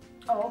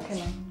 Oh, okay,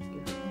 ma'am.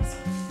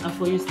 Okay. And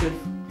for you, Steph,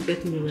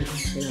 get me ready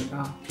for your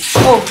bar.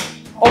 Oh.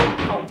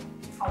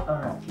 All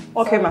right.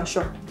 Okay, ma'am,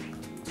 sure.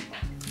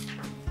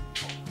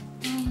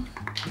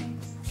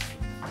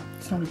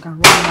 So we can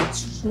run out.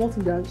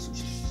 Nothing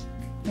else.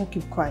 Don't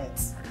keep quiet.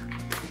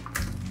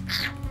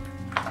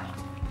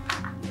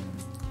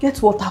 Get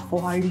water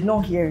for her. I did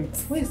not hear it.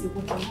 Where is the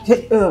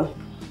water?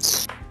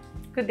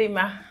 Good day,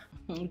 ma.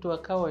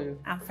 How are you?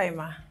 I'm fine,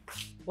 ma.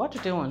 What do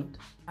they want?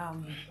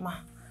 Ma,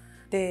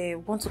 they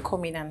want to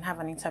come in and have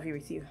an interview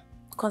with you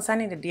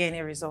concerning the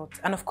DNA result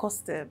and, of course,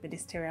 the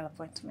ministerial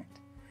appointment.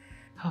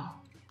 Oh,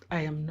 I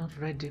am not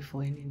ready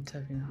for any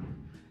interview now.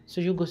 So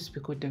you go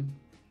speak with them.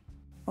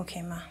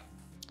 Okay, ma.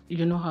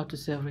 You know how to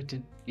say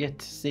everything,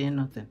 yet say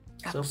nothing.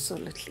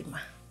 Absolutely, ma.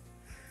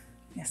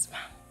 Yes, ma.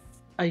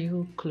 Are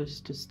you close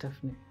to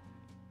Stephanie?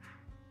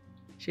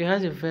 She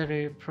has a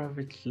very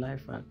private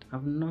life and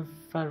I've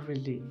never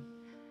really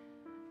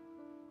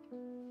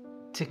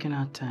taken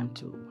our time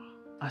to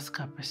ask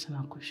her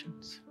personal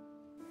questions.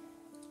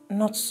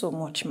 Not so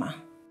much, ma.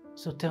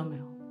 So tell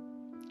me,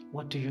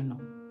 what do you know?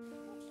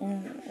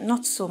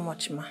 Not so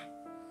much, ma.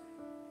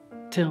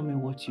 Tell me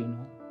what you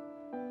know.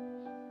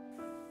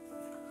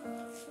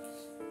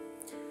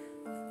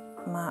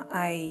 Ma,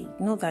 I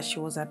know that she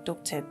was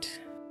adopted.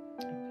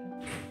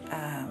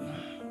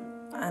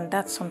 And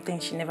that's something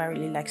she never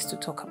really likes to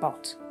talk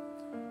about.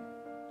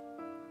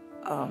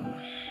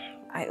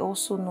 I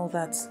also know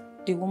that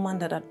the woman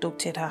that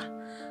adopted her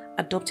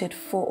adopted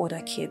 4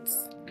 other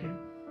kids. Okay.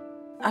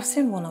 I've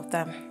seen one of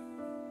them,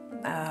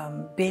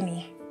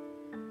 Benny.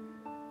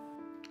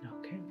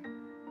 Okay.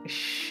 Is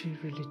she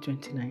really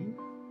 29?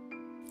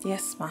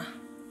 Yes, ma.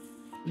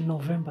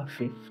 November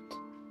 5th?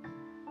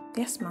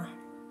 Yes, ma.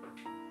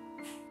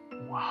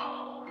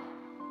 Wow.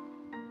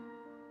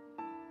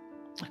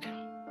 Okay.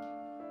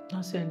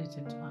 Don't say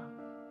anything to her.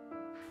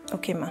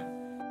 Okay, ma.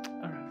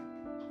 All right.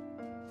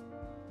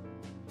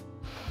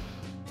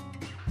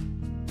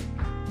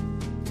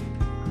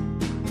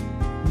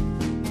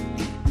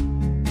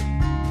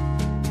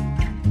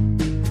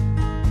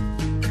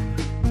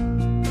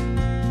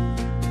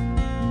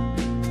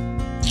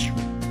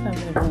 I'm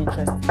very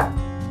interested.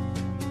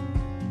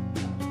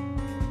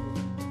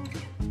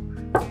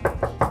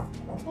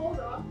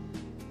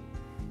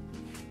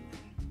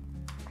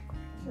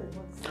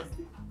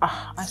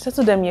 I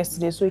settled them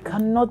yesterday, so it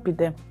cannot be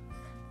them.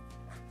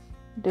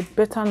 They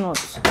better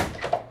not.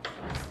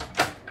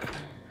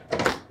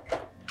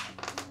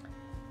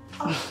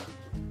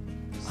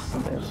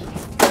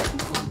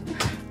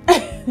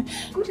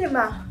 Good day,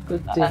 ma.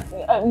 Good day.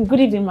 Good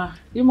evening, ma.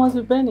 You must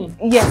be Benny.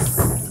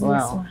 Yes. Wow.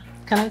 Yes, ma.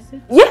 Can I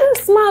sit?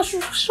 Yes, ma.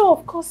 Sure,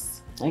 of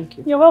course. Thank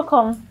you. You're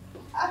welcome.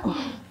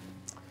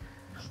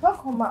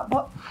 Welcome, ma.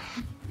 But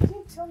you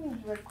didn't tell me you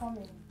were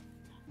coming.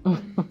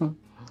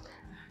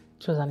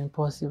 It was an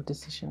impulsive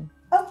decision.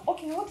 Oh,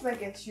 okay. What did I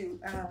get you?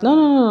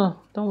 No.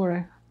 Don't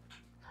worry.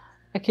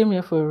 I came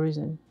here for a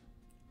reason.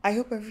 I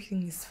hope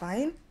everything is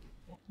fine.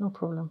 No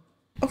problem.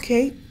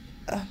 Okay.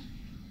 Okay.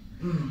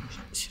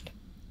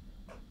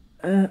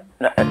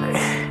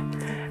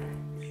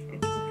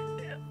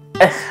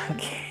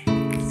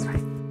 It's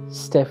fine.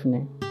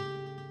 Stephanie.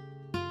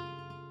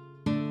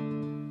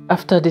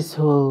 After this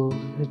whole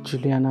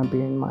Juliana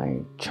being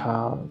my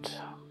child,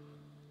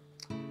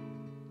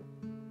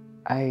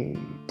 I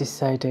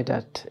decided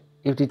that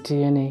if the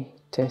DNA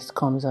test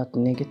comes out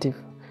negative,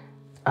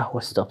 I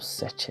will stop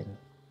searching.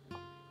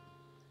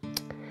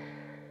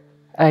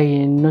 I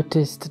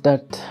noticed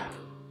that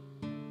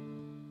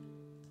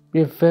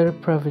you're a very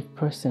private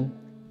person.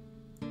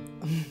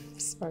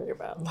 Sorry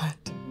about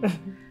that.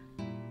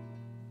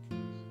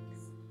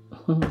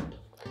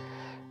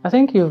 I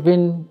think you've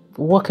been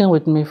working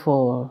with me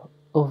for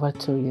over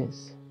 2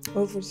 years.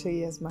 Over 2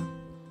 years, ma.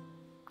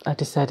 I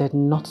decided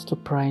not to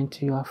pry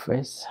into your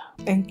affairs.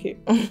 Thank you.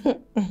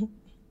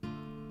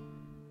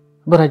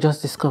 But I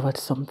just discovered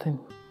something.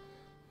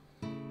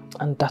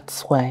 And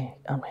that's why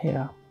I'm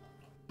here.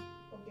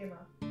 Okay,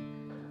 ma.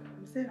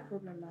 Is there a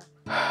problem,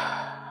 ma?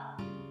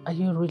 Are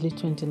you really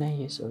 29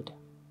 years old?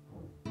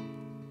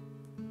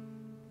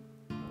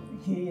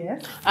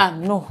 Yes.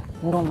 No,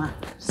 ma.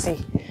 See.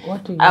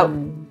 What do you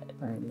mean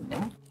by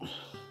that?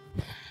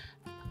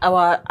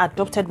 Our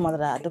adopted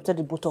mother adopted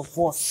the both of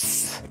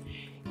us.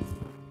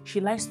 She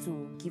likes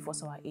to give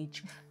us our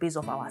age based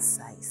off our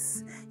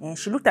size. And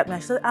she looked at me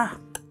and she said,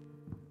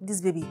 this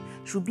baby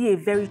should be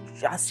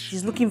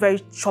she's looking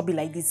very chubby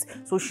like this,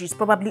 so she's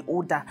probably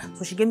older.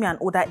 So she gave me an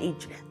older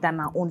age than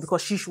her own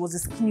because she was a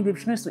skinny baby.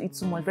 She used to eat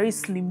too much, very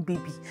slim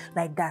baby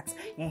like that.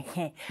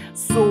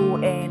 So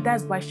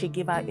that's why she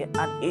gave her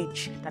an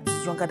age that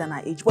is younger than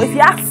her age. But if you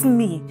ask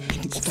me,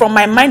 from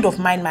my mind of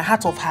mine, my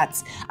heart of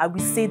hearts, I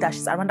will say that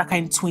she's around that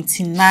kind of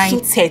 29,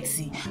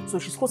 30. So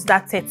she's close to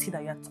that 30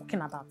 that you're talking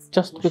about.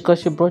 Just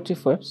because she brought you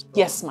first?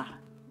 Yes, ma.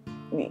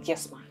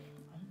 Yes, ma.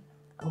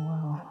 Oh,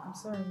 wow. I'm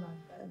sorry, ma.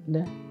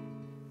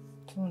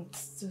 Don't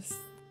just...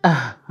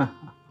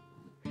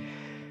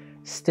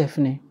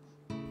 Stephanie.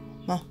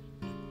 Huh?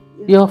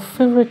 Your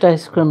favorite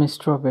ice cream is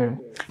strawberry?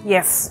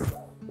 Yes.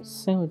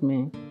 Same with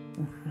me.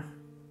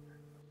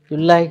 You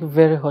like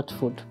very hot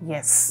food?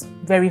 Yes,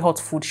 very hot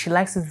food. She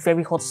likes it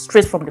very hot,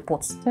 straight from the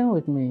pot. Same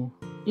with me.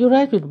 You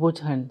write with both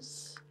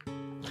hands?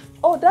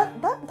 Oh,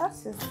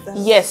 that's it.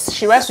 Yes,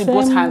 she writes with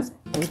both hands.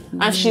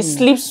 And she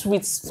sleeps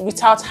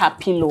without her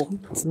pillow.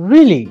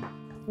 Really?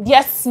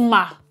 Yes,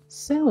 ma.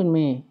 Same with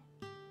me.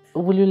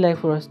 Will you like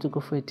for us to go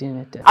for a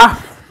dinner test?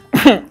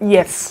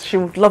 Yes, she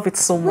would love it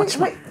so much.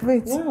 Wait.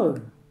 Wow.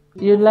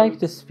 You like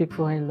to speak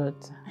for her a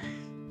lot.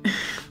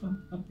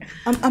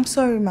 I'm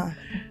sorry, ma.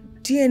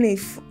 DNA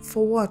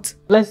for what?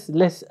 Let's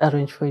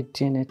arrange for a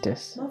DNA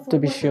test to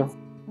be sure.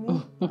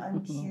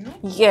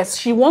 Yes,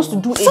 she wants to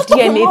do a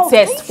DNA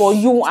test for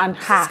you and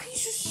her.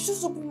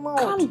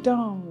 Calm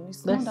down.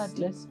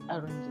 Let's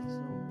arrange it.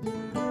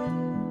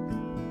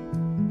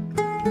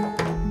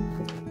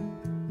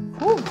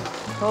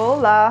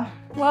 Hola.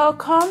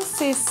 Welcome,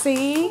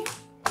 Sissy.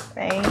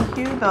 Thank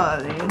you,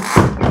 darling.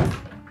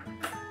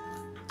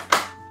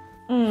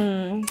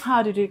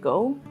 How did it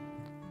go?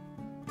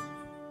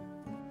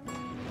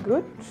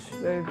 Good.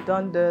 We've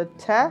done the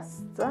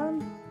test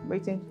and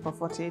waiting for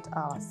 48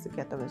 hours to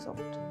get the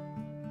result.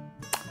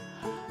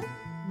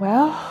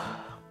 Well,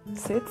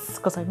 sit,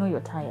 because I know you're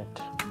tired.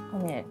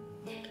 Come here.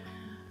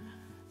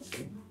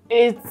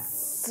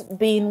 It's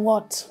been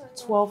what,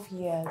 12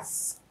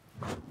 years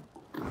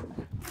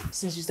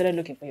since you started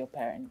looking for your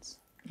parents,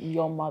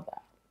 your mother.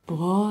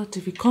 But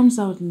if it comes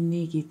out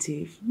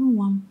negative, no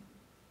one.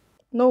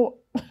 No.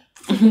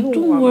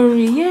 Don't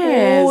worry,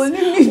 yes.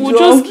 We'll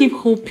just keep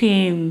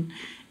hoping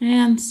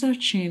and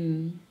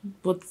searching.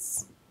 But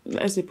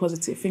let's be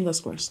positive. Fingers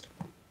crossed.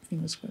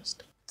 Fingers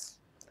crossed.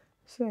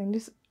 So in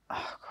this...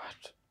 Oh,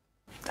 God.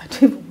 I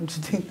don't even want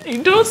to think.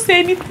 You don't say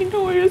anything,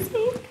 don't worry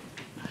yourself.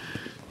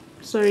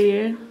 Sorry,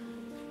 yeah? Do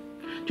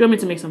you want me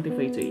to make something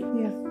for you to eat?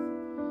 Yeah.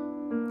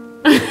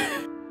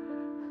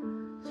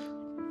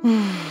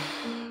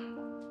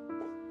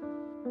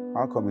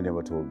 How come you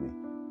never told me?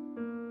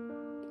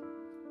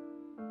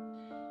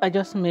 I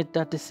just made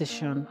that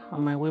decision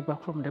on my way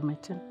back from the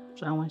meeting,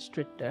 so I went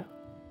straight there.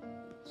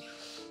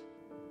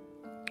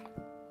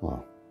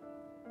 Wow.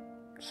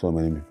 So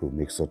many people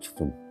make such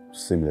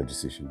similar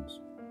decisions.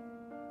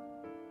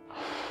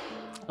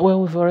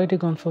 Well, we've already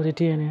gone for the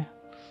DNA.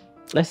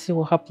 Let's see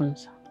what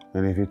happens.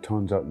 And if it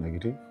turns out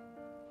negative?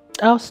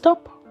 I'll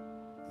stop.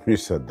 You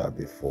said that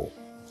before.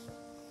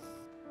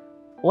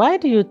 Why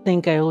do you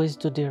think I always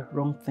do the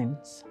wrong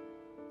things?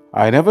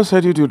 I never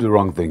said you do the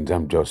wrong things.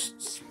 I'm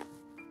just,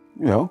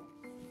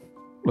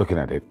 looking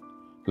at it.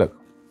 Look.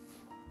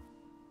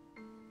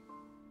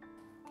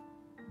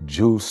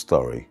 Jules'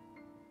 story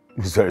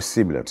is very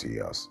similar to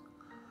yours.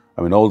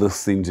 I mean, all the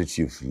things that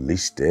you've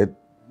listed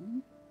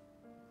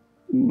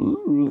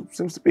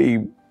seems to be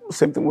the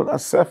same thing with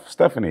us,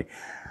 Stephanie.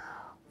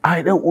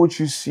 I don't want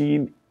you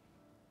seeing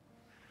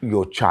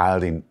your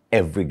child in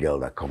every girl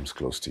that comes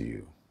close to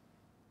you.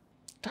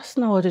 That's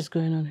not what is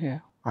going on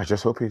here. I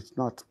just hope it's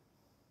not.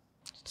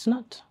 It's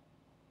not.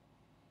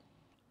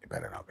 It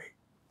better not be.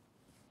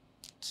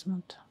 It's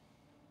not.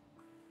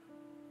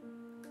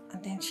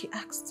 And then she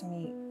asked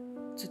me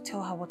to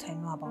tell her what I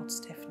know about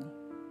Stephanie.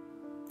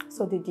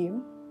 So did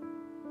you?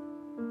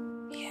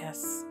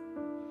 Yes.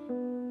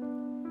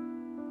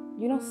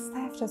 You know,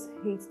 Steph just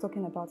hates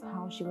talking about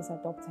how she was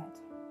adopted.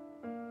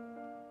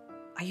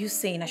 Are you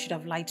saying I should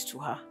have lied to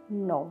her?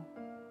 No.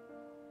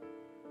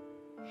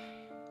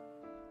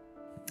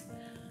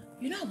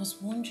 You know, I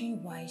was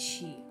wondering why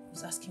she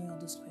was asking me all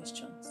those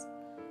questions.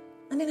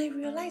 And then I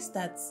realized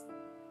that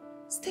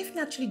Stephanie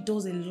actually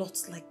does a lot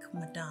like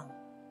Madame.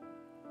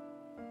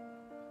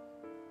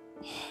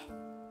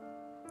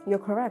 You're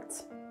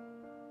correct.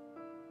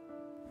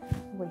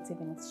 Wait a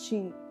minute.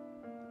 She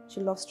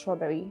loves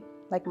strawberry,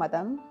 like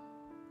Madame.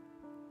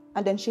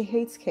 And then she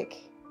hates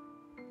cake.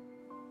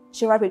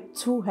 She arrived with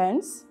 2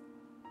 hands.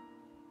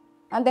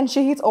 And then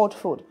she eats old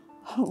food.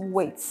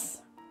 Wait.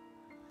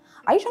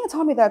 Are you trying to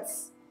tell me that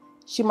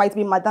she might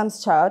be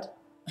Madame's child?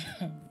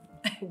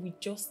 I will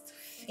just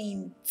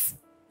faint.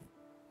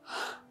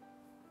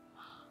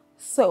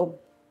 So,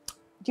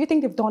 do you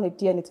think they've done a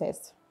DNA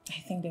test? I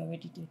think they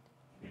already did.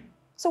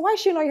 So why is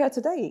she not here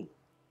today?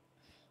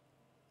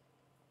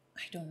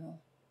 I don't know.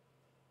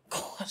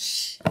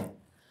 Gosh.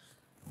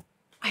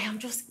 I am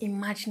just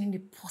imagining the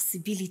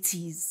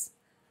possibilities.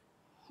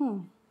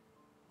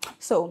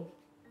 So,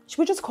 should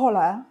we just call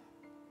her?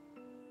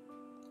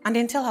 And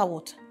then tell her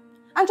what?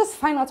 And just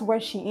find out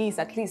where she is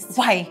at least.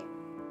 Why?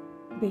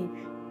 Babe,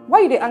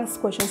 why do they ask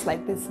questions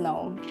like this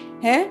now?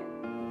 Eh?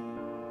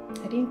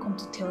 I didn't come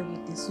to tell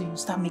you this so you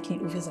start making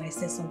it obvious that I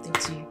said something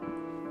to you.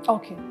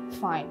 Okay,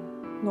 fine.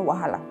 No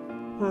wahala.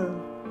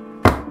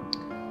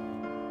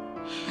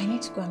 I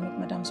need to go and meet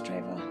Madame's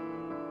driver.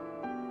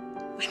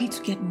 I need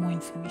to get more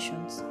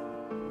information.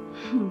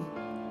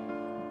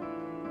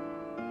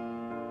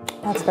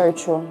 That's very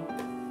true.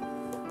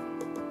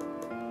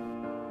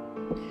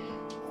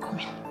 Come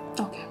in.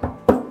 Okay.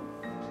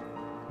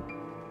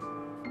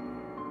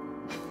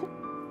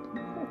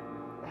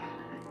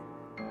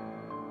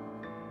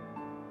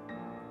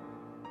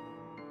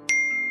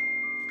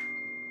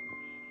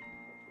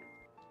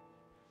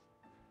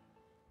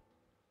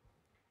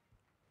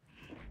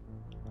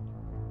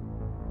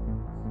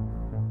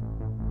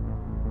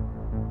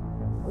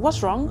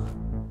 What's wrong?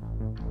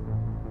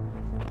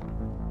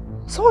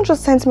 Someone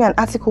just sent me an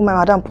article my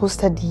madam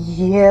posted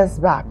years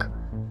back.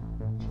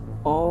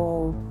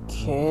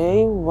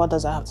 Okay, what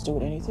does that have to do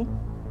with anything?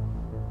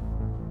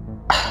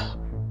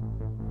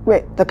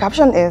 Wait, the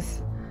caption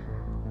is,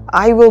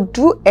 I will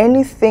do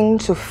anything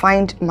to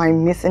find my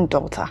missing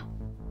daughter.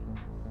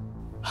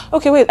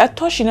 Okay, wait, I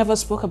thought she never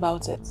spoke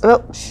about it.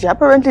 Well, she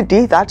apparently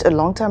did that a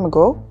long time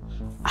ago.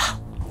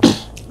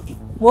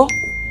 What?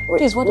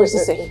 Please, what does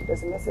it say?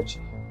 There's a message.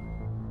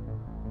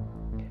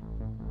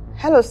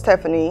 Hello,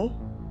 Stephanie.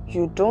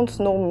 You don't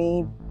know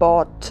me,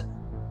 but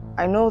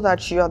I know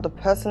that you are the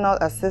personal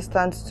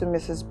assistant to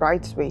Mrs.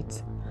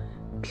 Brightwaite.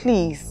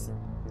 Please,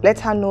 let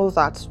her know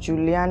that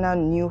Juliana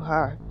knew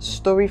her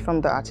story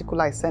from the article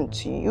I sent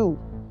to you.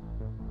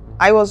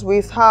 I was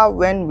with her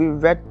when we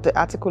read the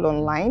article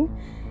online,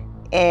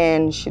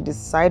 and she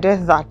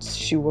decided that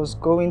she was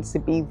going to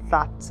be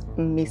that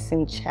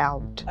missing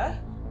child.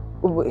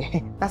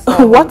 That's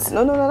not what?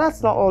 No,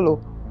 that's not all.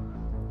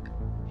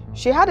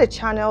 She had a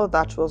channel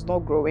that was not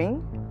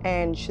growing,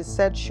 and she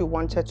said she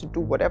wanted to do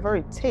whatever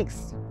it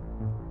takes.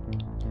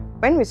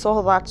 When we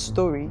saw that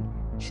story,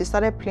 she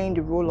started playing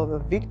the role of a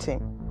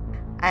victim,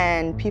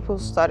 and people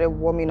started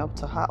warming up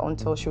to her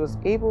until she was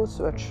able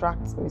to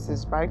attract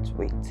Mrs.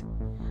 Brightwaite.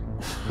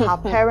 Her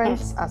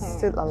parents are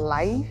still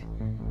alive,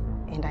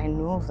 and I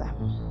know them.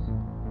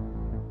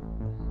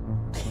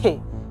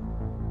 Hey,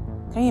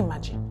 can you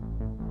imagine?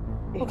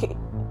 Okay.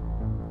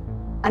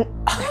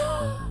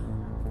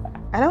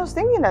 And I was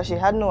thinking that she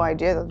had no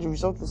idea that the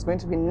result was going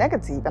to be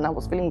negative, and I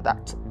was feeling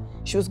that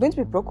she was going to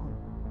be broken.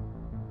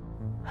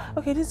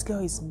 Okay, this girl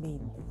is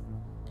mean.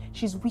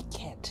 She's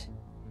wicked.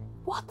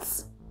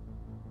 What?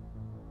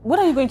 What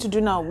are you going to do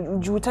now?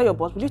 You will tell your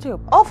boss? Will you tell your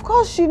boss? Of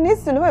course, she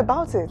needs to know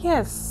about it.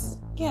 Yes,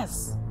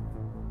 yes.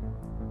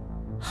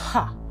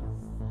 Ha.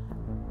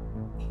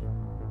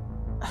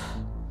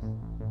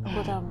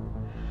 But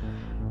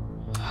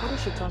what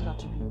if she turns out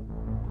to be?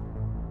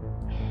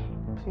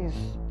 Please,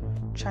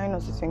 try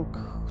not to think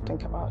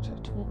about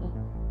it.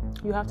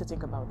 You have to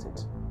think about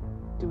it.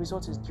 The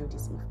result is due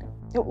this evening.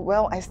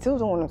 Well, I still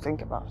don't want to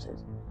think about it.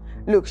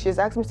 Look, she has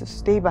asked me to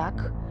stay back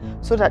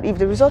so that if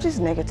the result is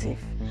negative,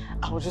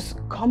 I will just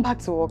come back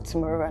to work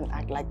tomorrow and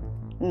act like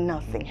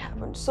nothing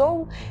happened.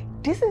 So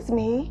this is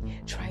me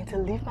trying to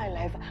live my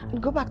life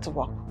and go back to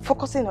work,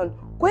 focusing on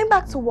going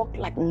back to work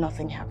like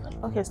nothing happened.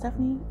 Okay,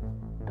 Stephanie,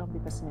 don't be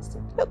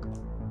pessimistic. Look,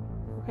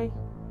 okay?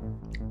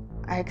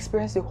 I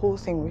experienced the whole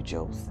thing with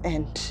Jules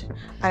and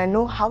I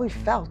know how it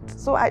felt.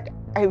 So I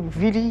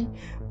really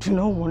do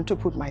not want to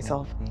put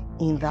myself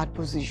in that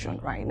position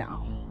right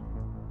now.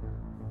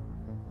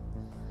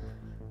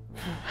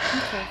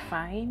 Okay,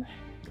 fine.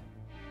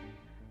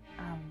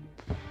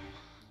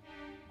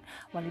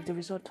 Well, if the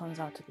result turns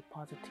out to be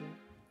positive,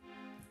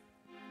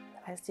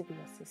 will I still be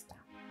your sister?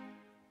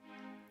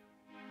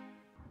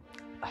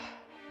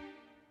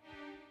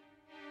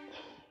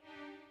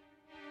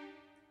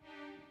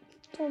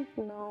 Don't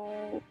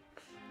know.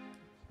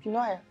 You know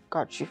I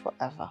got you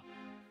forever.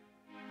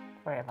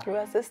 Forever. We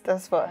are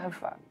sisters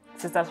forever.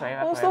 Sisters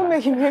forever. Oh, stop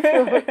making me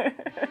feel.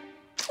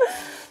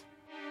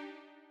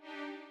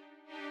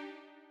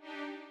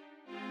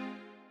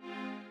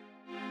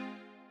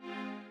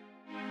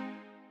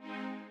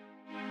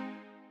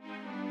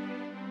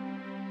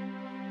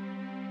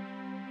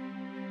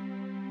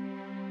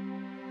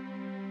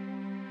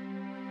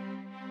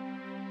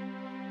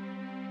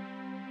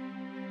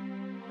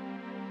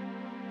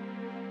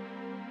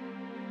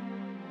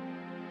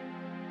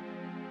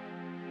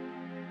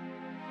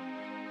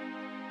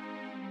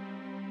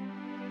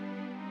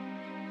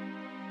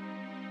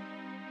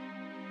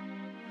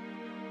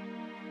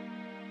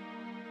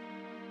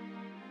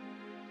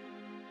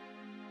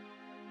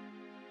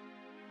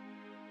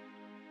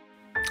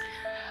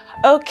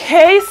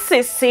 Okay,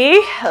 Sissy,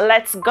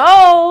 let's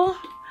go.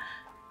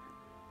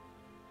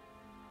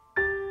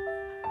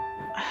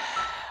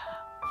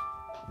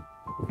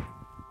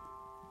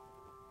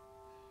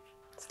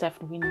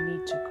 Steph, we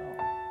need to go.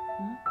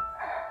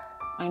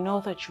 I know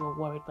that you are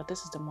worried, but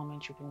this is the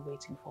moment you've been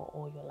waiting for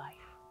all your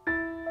life.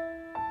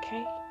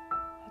 Okay,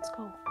 let's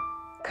go.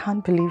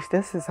 Can't believe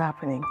this is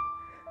happening.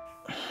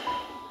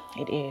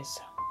 It is.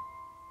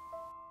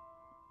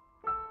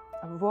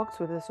 I've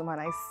worked with this woman.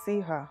 I see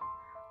her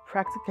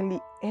practically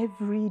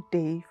every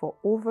day for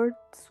over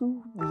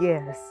 2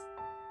 years.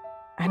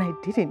 And I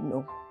didn't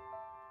know.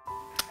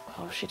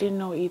 Oh, she didn't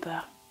know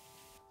either.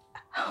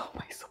 How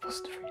am I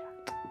supposed to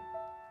react?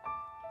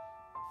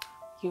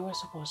 You are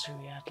supposed to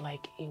react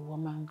like a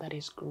woman that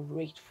is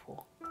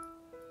grateful.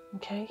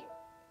 Okay?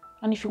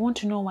 And if you want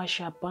to know why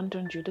she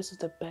abandoned you, this is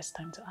the best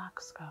time to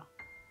ask her.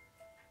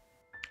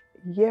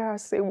 Yeah,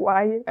 say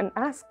why and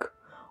ask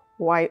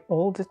why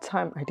all the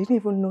time. I didn't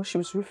even know she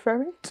was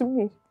referring to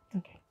me.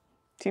 Okay.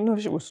 Do you know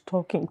she was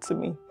talking to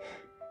me?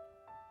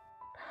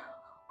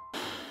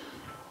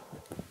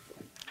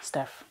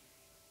 Steph,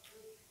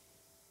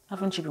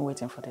 haven't you been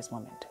waiting for this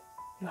moment?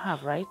 You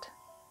have, right?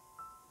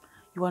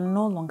 You are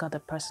no longer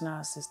the personal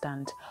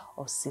assistant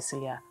of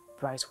Cecilia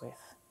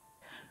Brightworth.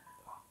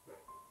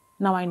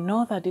 Now I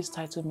know that this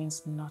title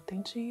means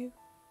nothing to you.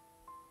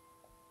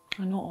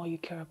 I know all you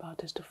care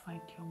about is to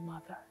find your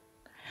mother.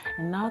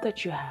 And now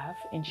that you have,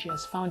 and she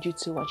has found you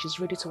too, and she's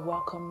ready to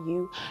welcome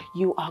you,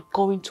 you are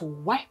going to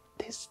wipe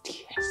these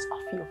tears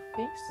off your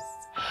face,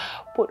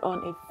 put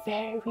on a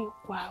very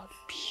wild,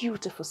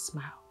 beautiful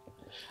smile,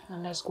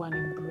 and let's go and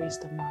embrace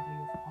the mother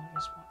you've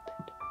always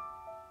wanted.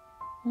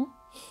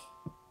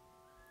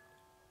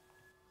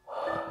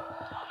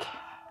 Okay.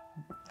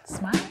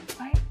 Smile,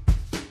 right?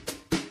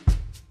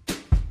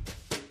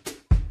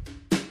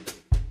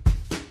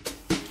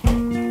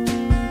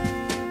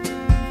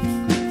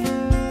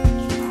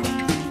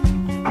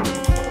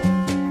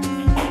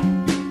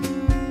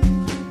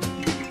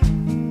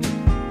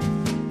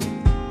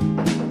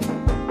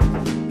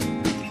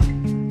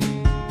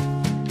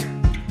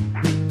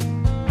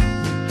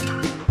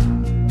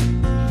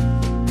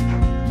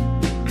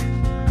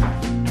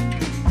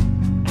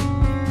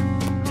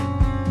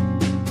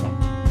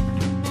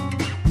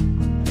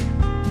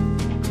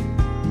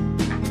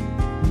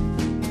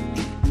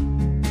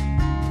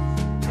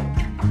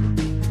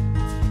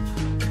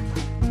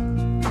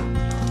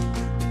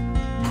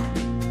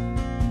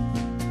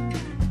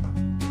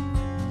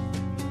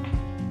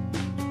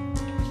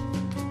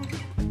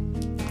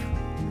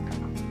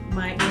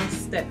 My dear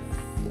Steph.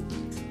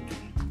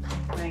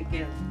 Thank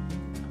you.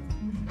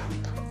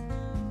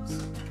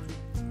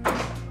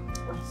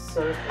 I'm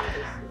sorry for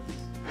this.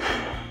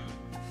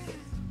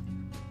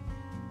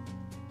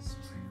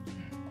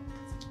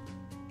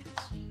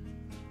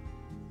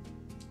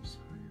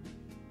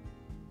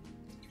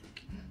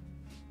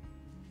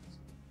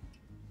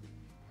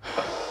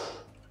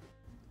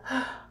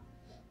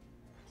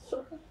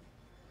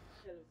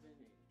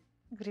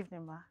 Good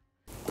evening, Ma.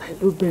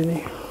 Hello,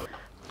 Benny.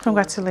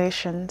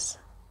 Congratulations.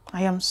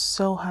 I am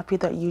so happy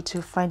that you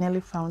two finally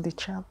found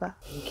each other.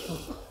 Thank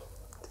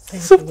you.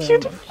 So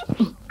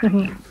beautiful.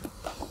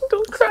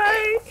 Don't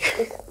cry.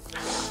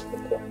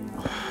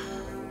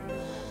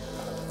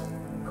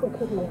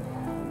 Forgive me.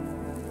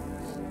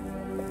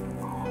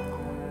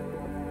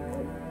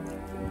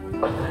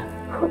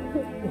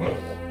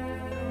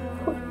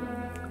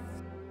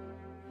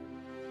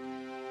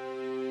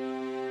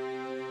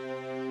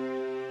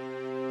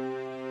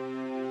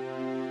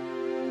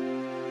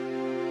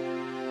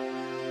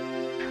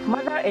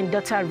 and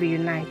daughter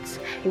reunite.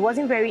 It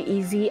wasn't very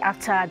easy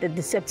after the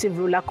deceptive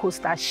roller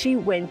coaster she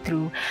went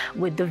through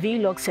with the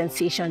vlog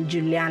sensation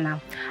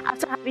Juliana.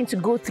 After having to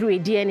go through a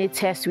DNA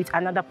test with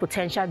another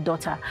potential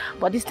daughter,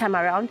 but this time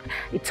around,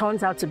 it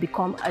turns out to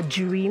become a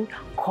dream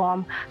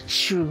come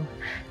true.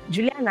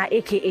 Juliana,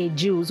 aka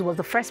Jules, was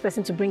the first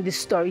person to bring this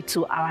story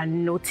to our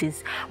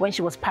notice when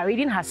she was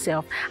parading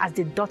herself as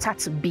the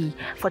daughter-to-be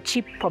for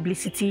cheap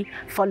publicity,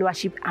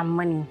 followership, and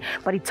money.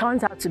 But it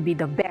turns out to be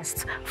the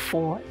best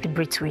for the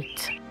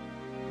Braithwaite.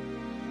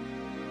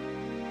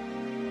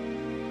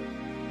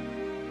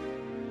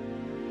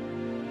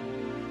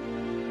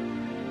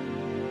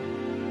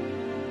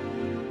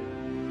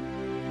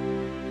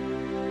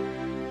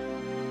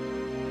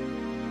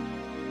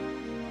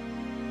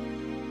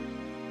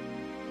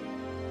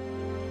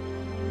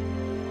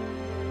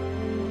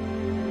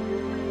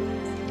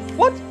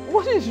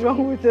 What is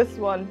wrong with this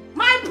one?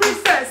 My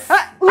princess!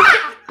 Are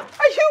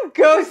you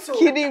girls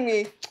kidding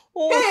me?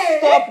 Oh, hey,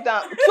 stop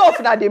that. Stop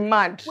that, they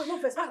mad. Wait, no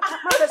verse. My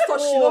verse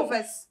touch you, no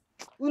verse.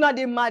 You know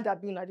they mad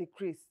at being at the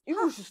craze.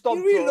 You should stop.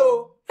 You real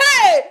low.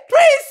 Hey,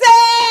 princess!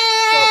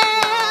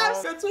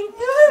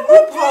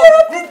 Good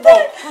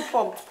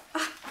pump.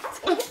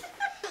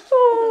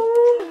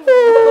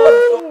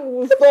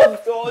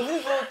 Stop, John.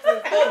 This whole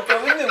thing. Stop, John.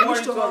 We need to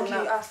worry talk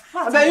now. I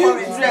bet you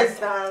dress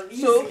down.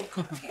 So,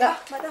 yeah,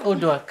 madam.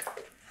 Oduak,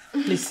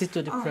 please sit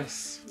to the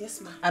press.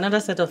 Yes, ma'am. Another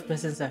set of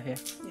persons are here.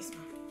 Yes,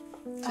 ma'am.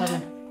 Tell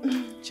me,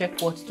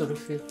 check what to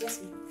refill. Yes,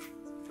 ma'am.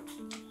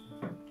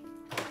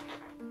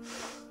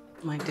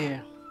 My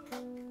dear,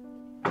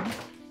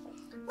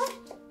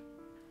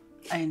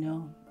 I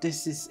know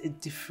this is a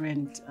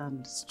different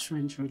and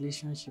strange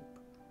relationship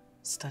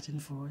starting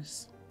for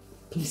us.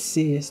 Please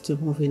say yes to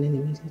moving in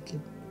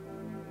immediately.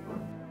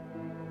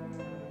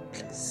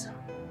 Please.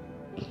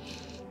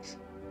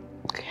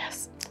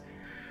 Yes.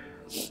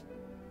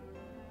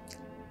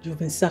 You've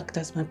been sacked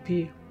as my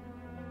peer.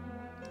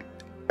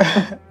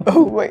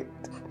 Oh, wait.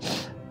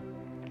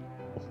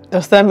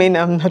 Does that mean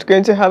I'm not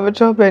going to have a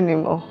job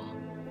anymore?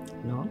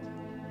 No.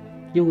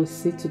 You will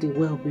see to the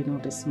well-being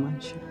of this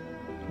mansion.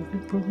 You'll be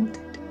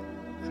promoted.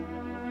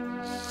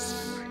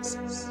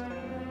 Princess.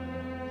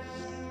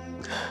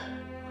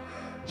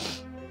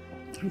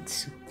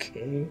 It's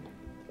okay.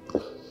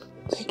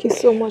 Thank you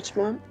so much,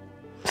 Mom.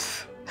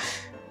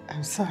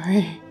 I'm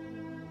sorry.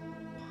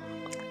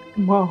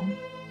 Mom.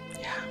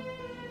 Yeah.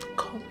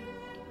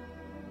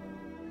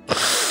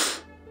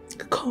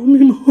 Call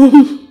me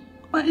Mom.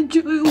 My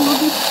joy will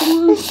be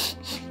full.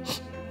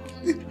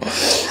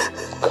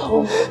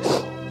 Call me.